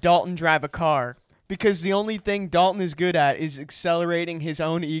Dale let Dalton drive a car? Because the only thing Dalton is good at is accelerating his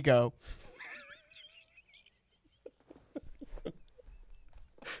own ego.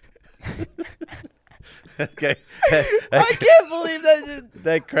 Okay. I can't believe that.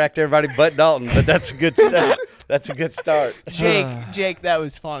 They cracked everybody but Dalton, but that's a good. That's a good start. Jake, that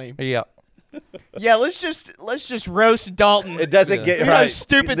was funny. Yeah. Yeah, let's just roast Dalton. It doesn't get You know right. how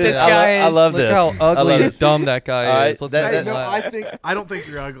stupid this I guy I is. love Look this. how I ugly love and this. dumb that guy All right, is. Let's that- make that- him laugh. I don't think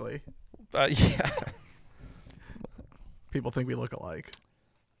you're ugly. Yeah. People think we look alike.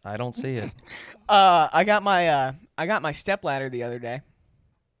 I don't see it. I got my step ladder the other day.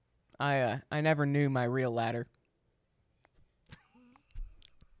 I never knew my real ladder.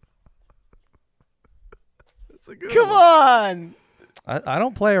 That's a good Come one. on. I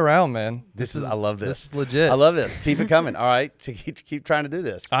don't play around, man. I love this. This is legit. I love this. Keep it coming. All right, keep trying to do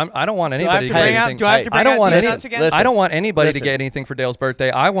this. I don't want Do I have anybody to to get bring out? anything. Do I have to bring I don't out want these any. nuts again? Listen. I don't want anybody Listen. to get anything for Dale's birthday.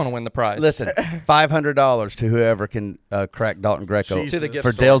 I want to win the prize. Listen, $500 to whoever can crack Dalton Greco Jesus. To the gift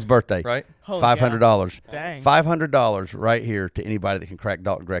for store. Dale's birthday. Right? Holy $500. Dang. $500 right here to anybody that can crack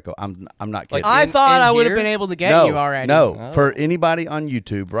Dalton Greco. I'm not kidding. I thought in I would have here? been able to get no, you already. No, Oh. for anybody on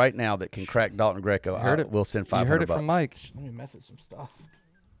YouTube right now that can crack Dalton Greco, we'll send $500. You heard it from Mike. Let me message some stuff.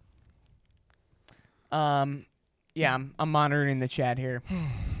 Yeah, I'm monitoring the chat here,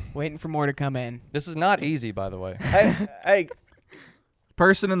 waiting for more to come in. This is not easy, by the way. hey,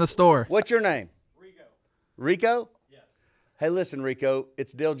 Person in the store. what's your name? Rico? Yes. Hey, listen, Rico,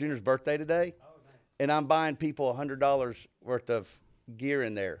 it's Dale Jr.'s birthday today, and I'm buying people $100 worth of gear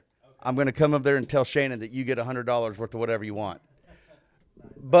in there. Okay. I'm going to come up there and tell Shannon that you get $100 worth of whatever you want.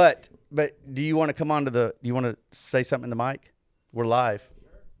 But do you want to come on to do you want to say something in the mic? We're live.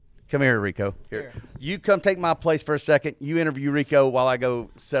 Come here, Rico. Here. You come take my place for a second. You interview Rico while I go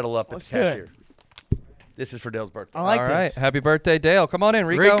settle up at Let's the do it. cashier. This is for Dale's birthday. I like All right. this. Happy birthday, Dale. Come on in,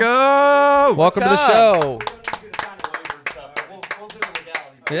 Rico. Rico! Welcome to the show.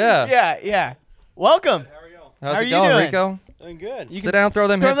 Yeah. Yeah. Welcome. How's How it are you going, doing? Rico? Doing good. Sit down, throw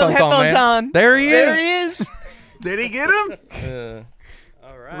them Throw them headphones headphones on, man. on. There he is. There he is. Did he get him?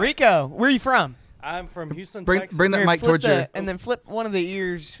 All right. Rico, where are you from? I'm from Houston, Bring Texas. that Here, mic flip towards you. and then flip one of the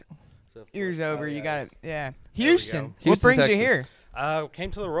ears over. You got it. Yeah. we Houston. go. What Houston, brings Texas. you here?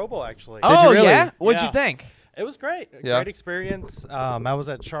 Came to the Robo actually. Oh, really? yeah? What'd you Yeah. think? It was great. Yeah. Great experience. I was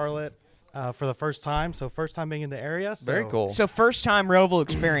at Charlotte for the first time, so first time being in the area. So, Very cool. So first time Roval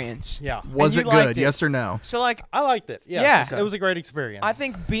experience. Yeah, Was you it liked good? it. Yes or no? So like I liked it. Yes. Yeah. It was a great experience. I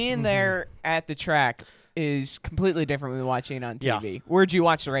think being there at the track is completely different than watching it on Yeah. TV. Where'd you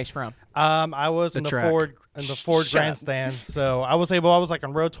watch the race from? I was in the track. Ford Ford Shut up. grandstands, so I was like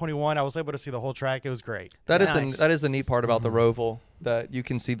on road 21. I was able to see the whole track. It was great. That is Nice. that is the neat part about the Roval, that you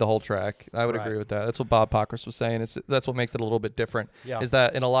can see the whole track. I would Right. agree with that. That's what Bob Pockris was saying. That's what makes it a little bit different. Yeah. Is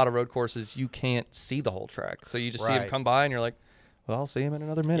that in a lot of road courses you can't see the whole track, so you just see him Right. come by and you're like, well, I'll see him in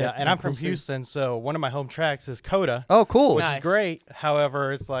another minute. Yeah, and I'm from We'll see. Houston, so one of my home tracks is Coda. Oh, cool. Which Nice. is great.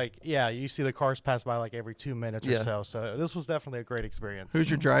 However, it's like, yeah, you see the cars pass by like every 2 minutes Yeah. or so. So this was definitely a great experience. Who's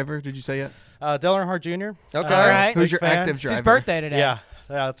your driver? Did you say yet? Dale Earnhardt Jr. Okay. All right. Who's big your fan. active It's driver? his birthday today. Yeah,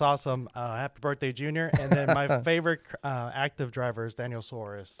 that's awesome. Happy birthday, Junior. And then my favorite active driver is Daniel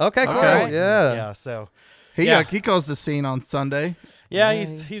Suarez. Okay, cool. Okay. Yeah. Yeah. So He Yeah. he calls the scene on Sunday. yeah,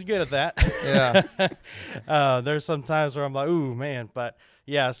 he's good at that. Yeah. There's some times where I'm like, ooh, man. But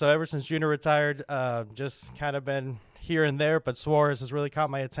yeah, so ever since Junior retired, just kind of been here and there. But Suarez has really caught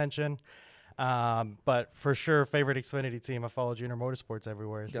my attention. But for sure, favorite Xfinity team. I follow Junior Motorsports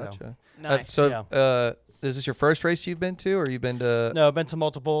everywhere. So. Gotcha. Nice. So, is this your first race you've been to, or you've been to? No, I've been to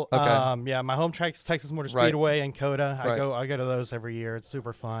multiple. Okay. Yeah, my home track's Texas Motor Right. Speedway and Coda. Right. I go to those every year. It's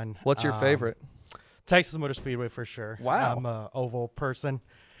super fun. What's your favorite? Texas Motor Speedway for sure. Wow. I'm a oval person.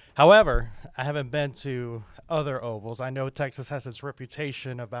 However, I haven't been to other ovals. I know Texas has its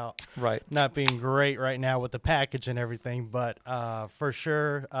reputation about Right. not being great right now with the package and everything, but for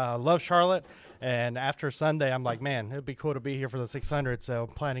sure, love Charlotte. And after Sunday, I'm like, man, it'd be cool to be here for the 600. So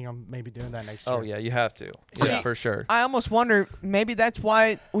planning on maybe doing that next year. Oh yeah, you have to. See, Yeah, for sure. I almost wonder maybe that's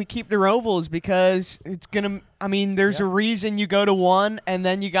why we keep the Rovals, because it's gonna. I mean, there's a reason you go to one and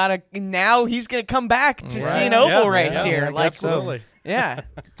then you gotta. Now he's gonna come back to see an Right. oval Yeah, race yeah, here. yeah, Like, absolutely. yeah.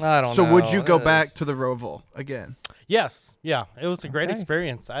 I don't So know. would you go It back is- to the Roval again? Yes, yeah, it was a great Okay.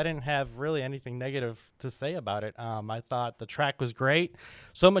 experience. I didn't have really anything negative to say about it. I thought the track was great,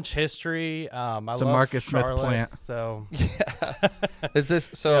 so much history. I It's love a Marcus Smith Charlotte, plant. So Is this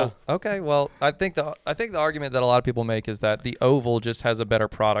so? Okay, well, I think the argument that a lot of people make is that the oval just has a better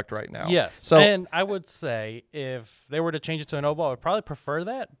product right now. yes, So and I would say if they were to change it to an oval, I would probably prefer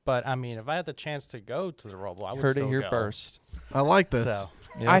that. But I mean, if I had the chance to go to the Roval, I would heard it still here go. first. I like this. So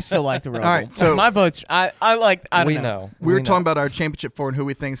Yeah. I still like the Roval. right, so- my vote's. I like. I don't we know. know. We were know. talking about our championship four and who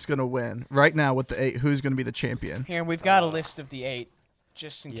we think is going to win. Right now with the 8, who's going to be the champion? Here we've got a list of the 8,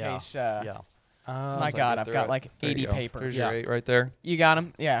 just in yeah, case. yeah. My God, I've got like There you 80 go. papers. There's your 8 right there. You got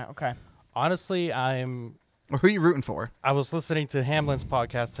them? Yeah. Okay. Honestly, Or who are you rooting for? I was listening to Hamlin's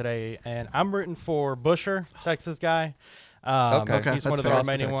podcast today, and I'm rooting for Busher, Texas guy. Okay. Okay, He's that's one of the fair.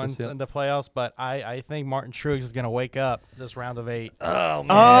 remaining Texas, ones yeah. in the playoffs, but I think Martin Truex is going to wake up this round of 8.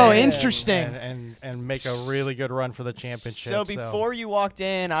 Oh, interesting. And make a really good run for the championship. So before you walked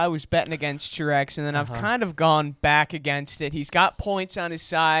in, I was betting against Truex, and then I've kind of gone back against it. He's got points on his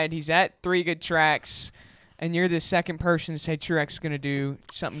side. He's at 3 good tracks, and you're the second person to say Truex is going to do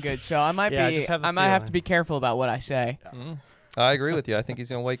something good. So I might Yeah, I be. just have the I might have feeling. to be careful about what I say. I agree with you. I think he's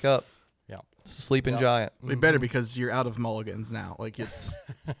gonna wake up. Yeah. Sleeping giant. We better because you're out of mulligans now. Like it's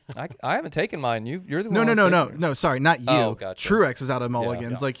I haven't taken mine. You're the no, one. no, that's no, no, taken no. yours. Sorry, not you. Oh, gotcha. Truex is out of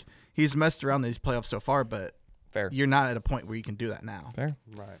mulligans. yeah. Like he's messed around these playoffs so far, but Fair. you're not at a point where you can do that now. Fair.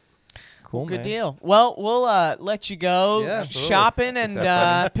 Right. Cool, Good man. deal. Well, we'll let you go Yeah, absolutely. shopping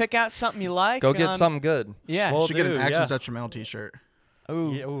and pick out something you like. Go get something good. Yeah. We'll Should get an do, Actions yeah. Detrimental T-shirt.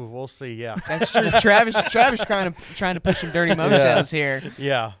 Ooh, Yeah, ooh, we'll see. Yeah. that's true. Travis trying to push some Dirty Mo Yeah. sales here.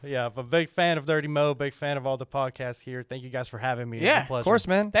 Yeah. I'm a big fan of Dirty Mo. Big fan of all the podcasts here. Thank you guys for having me. It was Yeah, a pleasure. Of course,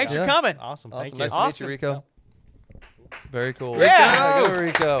 man. Thanks Yeah. for coming. Awesome. Awesome. Thank Nice you. to Awesome. meet you, Rico. Very cool. Yeah. Go,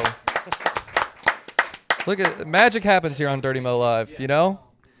 Rico. Look at magic happens here on Dirty Mo Live. You know.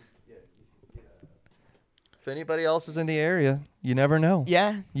 If anybody else is in the area, you never know.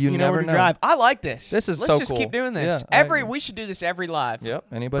 Yeah, You know never where to know. drive. I like this. This is Let's so just cool. keep doing this. Yeah, We should do this every live. Yep.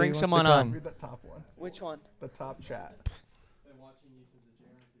 Anybody Bring wants someone to on. come. Read that top one. Which one? The top chat.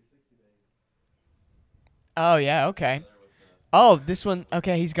 Oh yeah, okay. Oh, this one.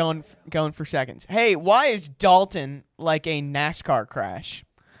 Okay, he's going for seconds. Hey, why is Dalton like a NASCAR crash?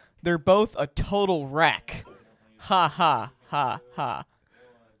 They're both a total wreck. Ha ha ha ha.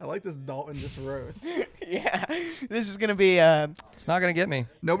 I like this Dalton just roast. Yeah, this is gonna be It's not gonna get me.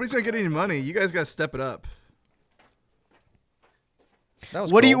 Nobody's gonna get any money. You guys gotta step it up. That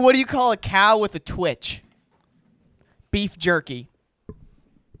was what cool. do you call a cow with a twitch? Beef jerky.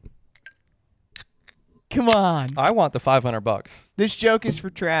 Come on. I want the $500. This joke is for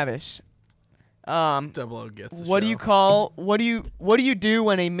Travis. Double O gets. The What do show. you call what do you do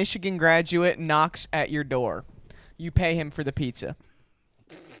when a Michigan graduate knocks at your door? You pay him for the pizza.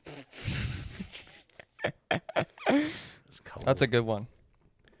 That's a good one.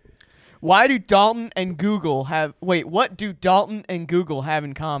 Why do Dalton and Google have what do Dalton and Google have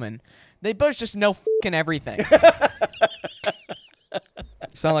in common? They both just know fucking everything.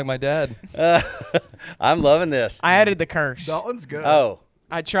 Sound like my dad. I'm loving this. I added the curse. Dalton's good. Oh,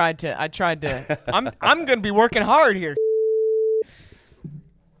 I tried to I'm gonna be working hard here.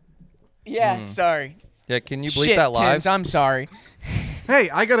 Yeah, sorry. Yeah, can you bleep Shit, that live? Tims, I'm sorry. Hey,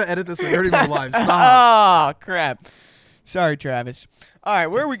 I gotta edit this for Dirty Mo Live. Stop. Oh crap. Sorry, Travis. All right,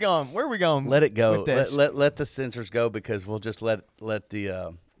 where are we going? let it go. with this? Let the censors go because we'll just let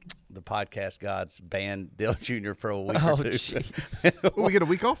the podcast gods ban Dale Jr. for a week Oh, or two. jeez. Well, we get a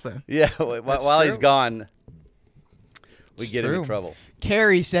week off then. Yeah, while he's gone, we get him in true. trouble.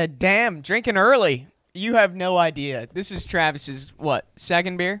 Carrie said, "Damn, drinking early. You have no idea. This is Travis's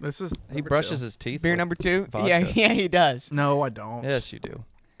second beer? This is He brushes his teeth. Beer with number 2? vodka. Yeah, he does. No, I don't. Yes, you do.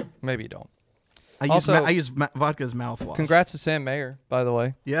 Maybe you don't. I Also- use vodka as mouthwash. Congrats to Sam Mayer, by the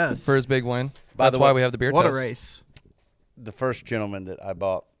way, Yes. for his big win. By That's the why way, we have the beer what a test. race. The first gentleman that I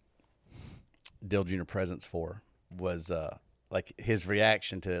bought Dale Jr. presents for was like his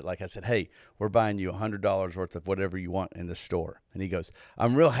reaction to it. Like I said, hey, we're buying you $100 worth of whatever you want in the store. And he goes,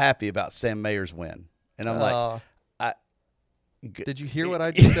 I'm real happy about Sam Mayer's win. And I'm like, Did you hear what I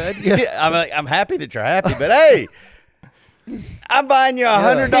just said? yeah. I'm like, I'm happy that you're happy, but hey, I'm buying you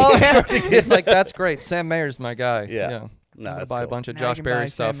 $100 worth of It's like, that's great. Sam Mayer's my guy. Yeah. Yeah. No, I'm gonna that's buy a cool. bunch of Now you Josh can buy Berry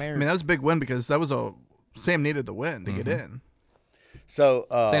Sam stuff. Mayer. I mean, that was a big win because Sam needed the win to get in. So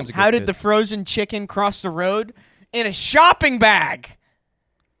Sam's a good How did kid. the frozen chicken cross the road? In a shopping bag.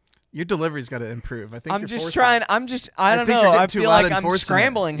 Your delivery's got to improve. I think I'm you're just forcing- trying. I don't think know. you're I getting too feel loud like I'm enforcing it.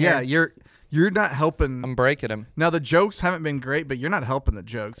 scrambling here. Yeah, you're not helping. I'm breaking him. Now the jokes haven't been great, but you're not helping the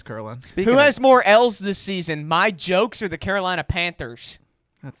jokes, Curlin. Speaking Who of- has more L's this season? My jokes or the Carolina Panthers?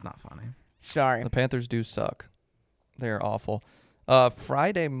 That's not funny. Sorry. The Panthers do suck. They are awful.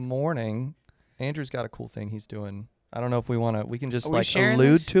 Friday morning, Andrew's got a cool thing he's doing. I don't know if we want to. We can just Are we like sharing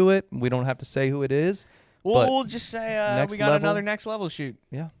allude this? to it. We don't have to say who it is. Well, but we'll just say next we got level- another next level shoot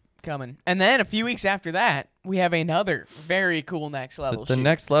yeah, coming, and then a few weeks after that, we have another very cool next level the shoot.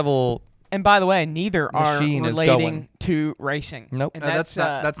 next level. And by the way, neither are machine is relating going. to racing. Nope. And No, that's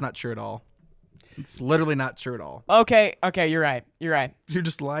not true at all. It's literally not true at all. Okay, you're right. You're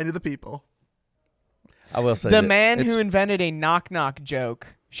just lying to the people. I will say The that man it's- who invented a knock-knock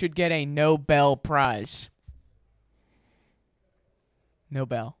joke should get a Nobel Prize.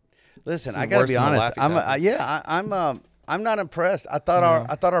 Nobel. Listen, This I is got to worse be than the honest. Laffy I'm not impressed. I thought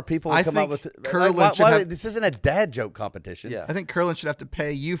our people would I come up think with Curlin should have- this isn't a dad joke competition. Yeah. I think Curlin should have to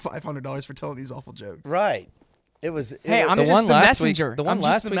pay you $500 for telling these awful jokes. Right. It was. Hey, I'm The just one the last messenger. week. The one I'm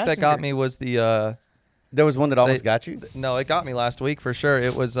just last the week that got messenger. me was the. There was one that almost They- got you. No, it got me last week for sure.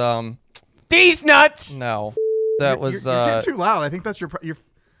 It was These nuts. no, that was You're getting too loud. I think that's your.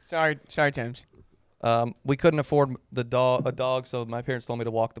 Sorry, Tim's. we couldn't afford a dog, so my parents told me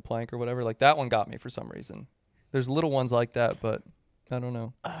to walk the plank or whatever. Like that one got me for some reason. There's little ones like that, but I don't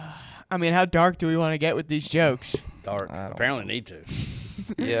know. I mean, how dark do we want to get with these jokes? Dark. I don't- Apparently need to.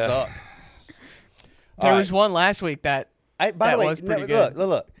 Yeah. Suck. There All was one last week that By That the way, was pretty good.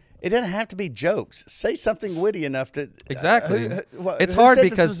 look. It doesn't have to be jokes. Say something witty enough to Exactly. It's who hard said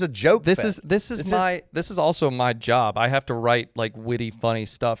because this is a joke. This fest? is also my job. I have to write like witty, funny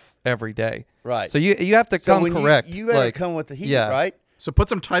stuff every day. Right. So you have to So come when correct. You gotta like, come with the heat, yeah. right? So put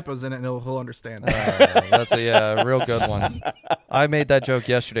some typos in it, and he'll understand. That's a real good one. I made that joke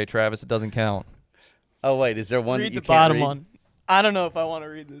yesterday, Travis. It doesn't count. Oh wait, is there one Read that you the can't bottom read? one. I don't know if I want to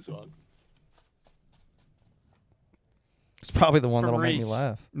read this one. It's probably the one From that'll make me Reese.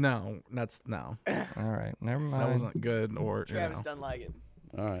 laugh. No, that's no. All right, never mind. That wasn't good. Or you Travis know. doesn't like it.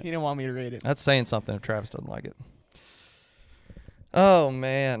 All right. He didn't want me to read it. That's saying something if Travis doesn't like it. Oh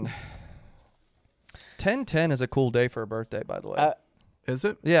man. 10/10 is a cool day for a birthday, by the way. Is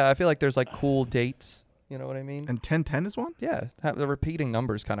it? Yeah, I feel like there's like cool dates. You know what I mean? And 1010 is one. Yeah, the repeating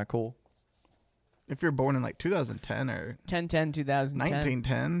numbers kind of cool. If you're born in like 2010 or 10/10, 2010.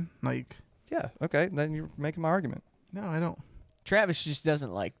 1910, like Yeah, okay, then you're making my argument. no, I don't. Travis just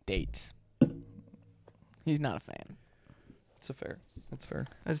doesn't like dates. He's not a fan. That's fair.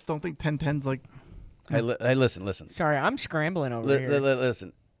 I just don't think 1010's like. Hey, listen. Sorry, I'm scrambling over here.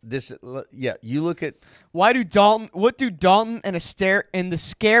 Listen. You look at What do Dalton and the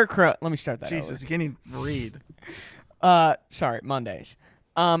Scarecrow? Let me start that Jesus, over. you can't even read. Sorry, Mondays.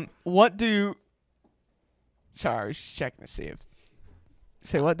 Sorry, I was just checking to see if.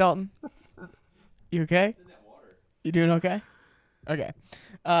 Say what, Dalton? You okay? You doing okay? Okay.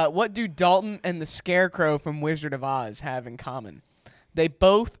 What do Dalton and the Scarecrow from Wizard of Oz have in common? They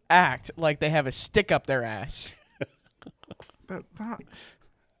both act like they have a stick up their ass.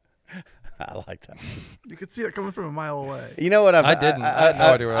 I like that. You could see it coming from a mile away. You know what? I didn't. I had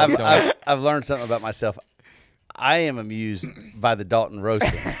no idea where I was going. I've learned something about myself. I am amused by the Dalton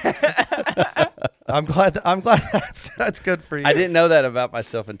roasting. I'm glad that's good for you. I didn't know that about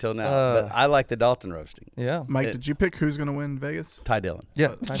myself until now. Uh. But I like the Dalton roasting. Yeah. Mike, did you pick who's going to win Vegas? Ty Dillon.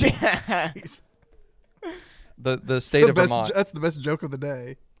 Yeah. Jeez. The state of Vermont. That's the best joke of the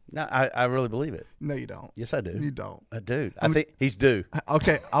day. No, I really believe it. No, you don't. Yes, I do. You don't. I do. I think he's due.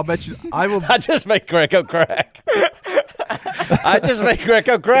 Okay, I'll bet you. I will. I just make Greco crack. I just make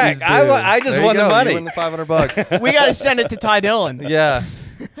Greco crack. He's due. I just There won you the go. money. You win the $500. We got to send it to Ty Dillon. Yeah.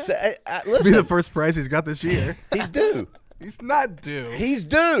 So, Be listen, the first prize he's got this year. he's due. He's not due. He's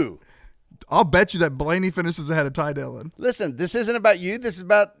due. I'll bet you that Blaney finishes ahead of Ty Dillon. Listen, this isn't about you. This is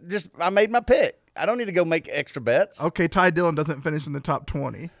about just I made my pick. I don't need to go make extra bets. Okay, Ty Dillon doesn't finish in the top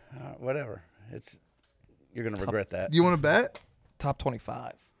 20. Whatever. You're gonna regret that. You want to bet? Top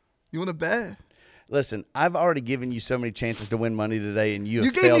 25. You want to bet? Listen, I've already given you so many chances to win money today, and you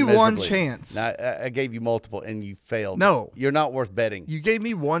have gave failed me one miserably. chance. No, I gave you multiple, and you failed. No. You're not worth betting. You gave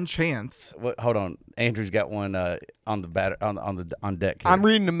me one chance. Hold on, Andrew's got one on deck. Here. I'm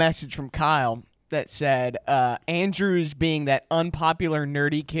reading a message from Kyle that said Andrew is being that unpopular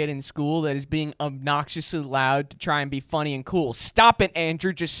nerdy kid in school that is being obnoxiously loud to try and be funny and cool. Stop it,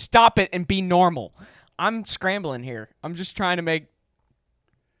 Andrew. Just stop it and be normal. I'm scrambling here. I'm just trying to make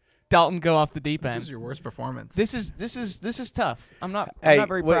Dalton go off the deep This end. is your worst performance. This is tough. I'm not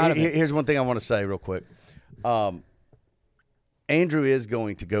very well, proud of it. Here's one thing I want to say real quick. Andrew is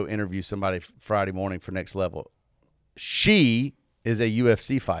going to go interview somebody Friday morning for Next Level. She is a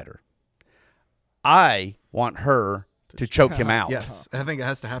UFC fighter. I want her to choke him out. Yes, I think it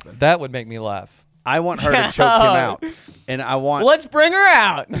has to happen. That would make me laugh. I want her to choke him out. And I want Let's bring her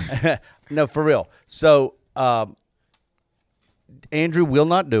out. No, for real. So Andrew will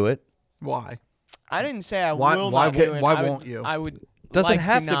not do it. Why? I didn't say I Why- will why not would- do it. why I would- won't you? I would. Does like it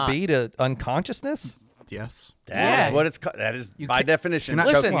have not. to be to unconsciousness? Yes. That is Yeah. what it's called. That is by definition You're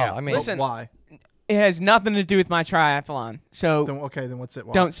not- choking Listen, out. I mean, listen. Why? It has nothing to do with my triathlon. So Then what's it?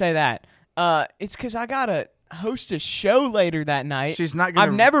 Why? don't say that. It's because I gotta host a show later that night. She's not gonna-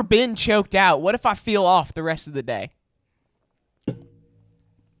 I've never been choked out. What if I feel off the rest of the day?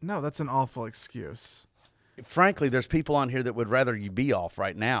 No, that's an awful excuse. Frankly, there's people on here that would rather you be off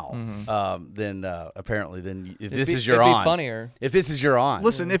right now than apparently than if this is your it'd on. be funnier. If this is your on.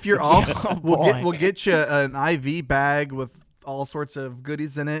 Listen, if you're off, boy. we'll get you an IV bag with all sorts of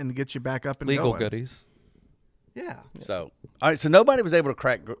goodies in it and get you back up and Legal going. goodies. Yeah, So, all right. So nobody was able to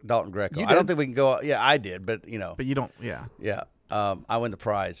crack Dalton Greco. You I don't did. think we can go. Yeah, I did, but but you don't. Yeah, yeah, I win the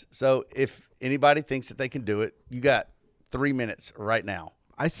prize. So if anybody thinks that they can do it, you got 3 minutes right now.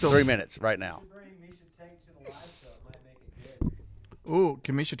 I still 3 minutes right now. Ooh,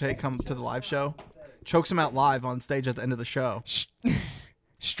 can Misha Tate come to the live show? Chokes him out live on stage at the end of the show.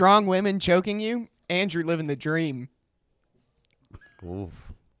 Strong women choking you? Andrew living the dream. Ooh.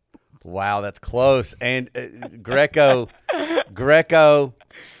 Wow, that's close. And Greco,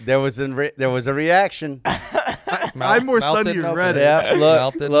 there was a reaction. I'm more Mouth stunned didn't you open. read it. Yeah,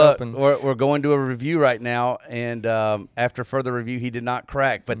 Mouth didn't open. we're going to a review right now, and after further review, he did not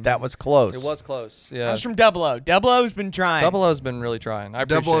crack, but that was close. It was close. Yeah. That's from Double O. Double O's been trying. Double O's been really trying. I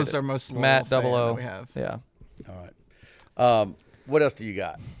appreciate Double O's it. our most loyal Matt fan Double O. that we have. Yeah. All right. What else do you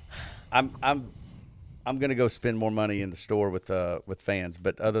got? I'm gonna go spend more money in the store with fans,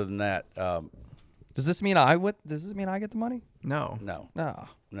 but other than that, Does this mean I get the money? No. no.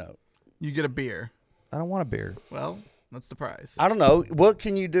 No. You get a beer. I don't want a beer. Well, that's the prize. I don't know. What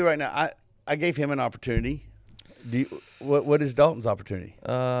can you do right now? I gave him an opportunity. What is Dalton's opportunity?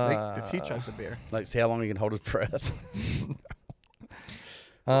 If he chugs a beer. Like, see how long he can hold his breath.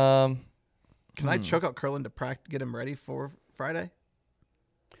 Can I choke out Curlin to get him ready for Friday?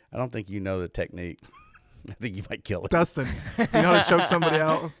 I don't think you know the technique. I think you might kill him. Dustin, do you know how to choke somebody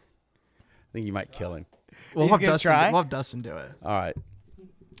out? I think you might kill him. We'll He's have gonna Dustin. try? We'll have Dustin do it. All right.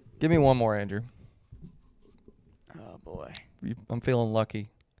 Give me one more, Andrew. Oh, boy. I'm feeling lucky.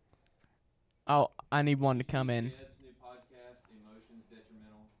 Oh, I need one to come in.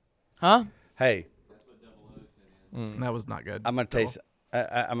 Huh? Hey, That was not good. I'm gonna tell you.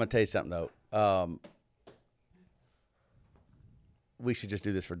 I'm gonna tell you something though. We should just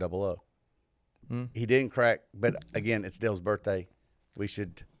do this for Double O. He didn't crack, but again, it's Dale's birthday. We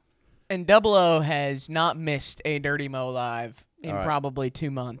should. And Double O has not missed a Dirty Mo live in All right. probably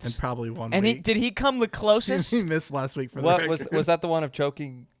 2 months. And probably one And week. did he come the closest? He missed last week for the What record. was that the one of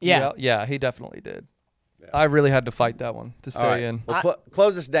choking? Yeah. Yeah, he definitely did. I really had to fight that one to stay All right. in. Well,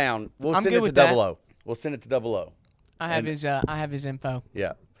 close us down. We'll I'm send good it to with that. Double O. We'll send it to Double O. I have his info.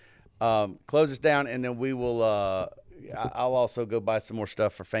 Yeah. Close us down, and then we will. I'll also go buy some more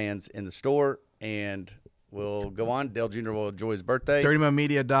stuff for fans in the store, and we'll go on. Dale Jr. will enjoy his birthday.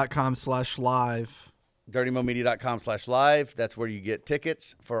 DirtyMoMedia.com/live. DirtyMoMedia.com/live. That's where you get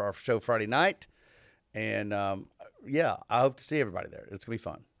tickets for our show Friday night. And, yeah, I hope to see everybody there. It's going to be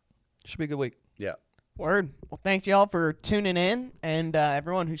fun. Should be a good week. Yeah. Word. Well, thanks y'all for tuning in, and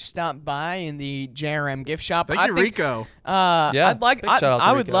everyone who stopped by in the JRM gift shop. Thank I you, think, Rico. Yeah, big shout out to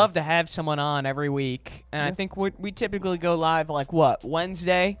I would Rico. love to have someone on every week, and I think we typically go live like what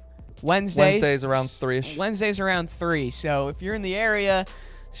Wednesdays Wednesdays around 3-ish. Wednesdays around 3. So if you're in the area,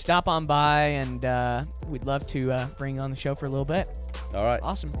 stop on by, and we'd love to bring you on the show for a little bit. All right.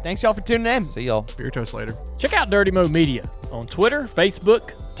 Awesome. Thanks y'all for tuning in. See y'all. Beer toast later. Check out Dirty Mo Media on Twitter,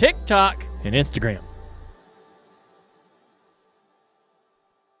 Facebook, TikTok, and Instagram.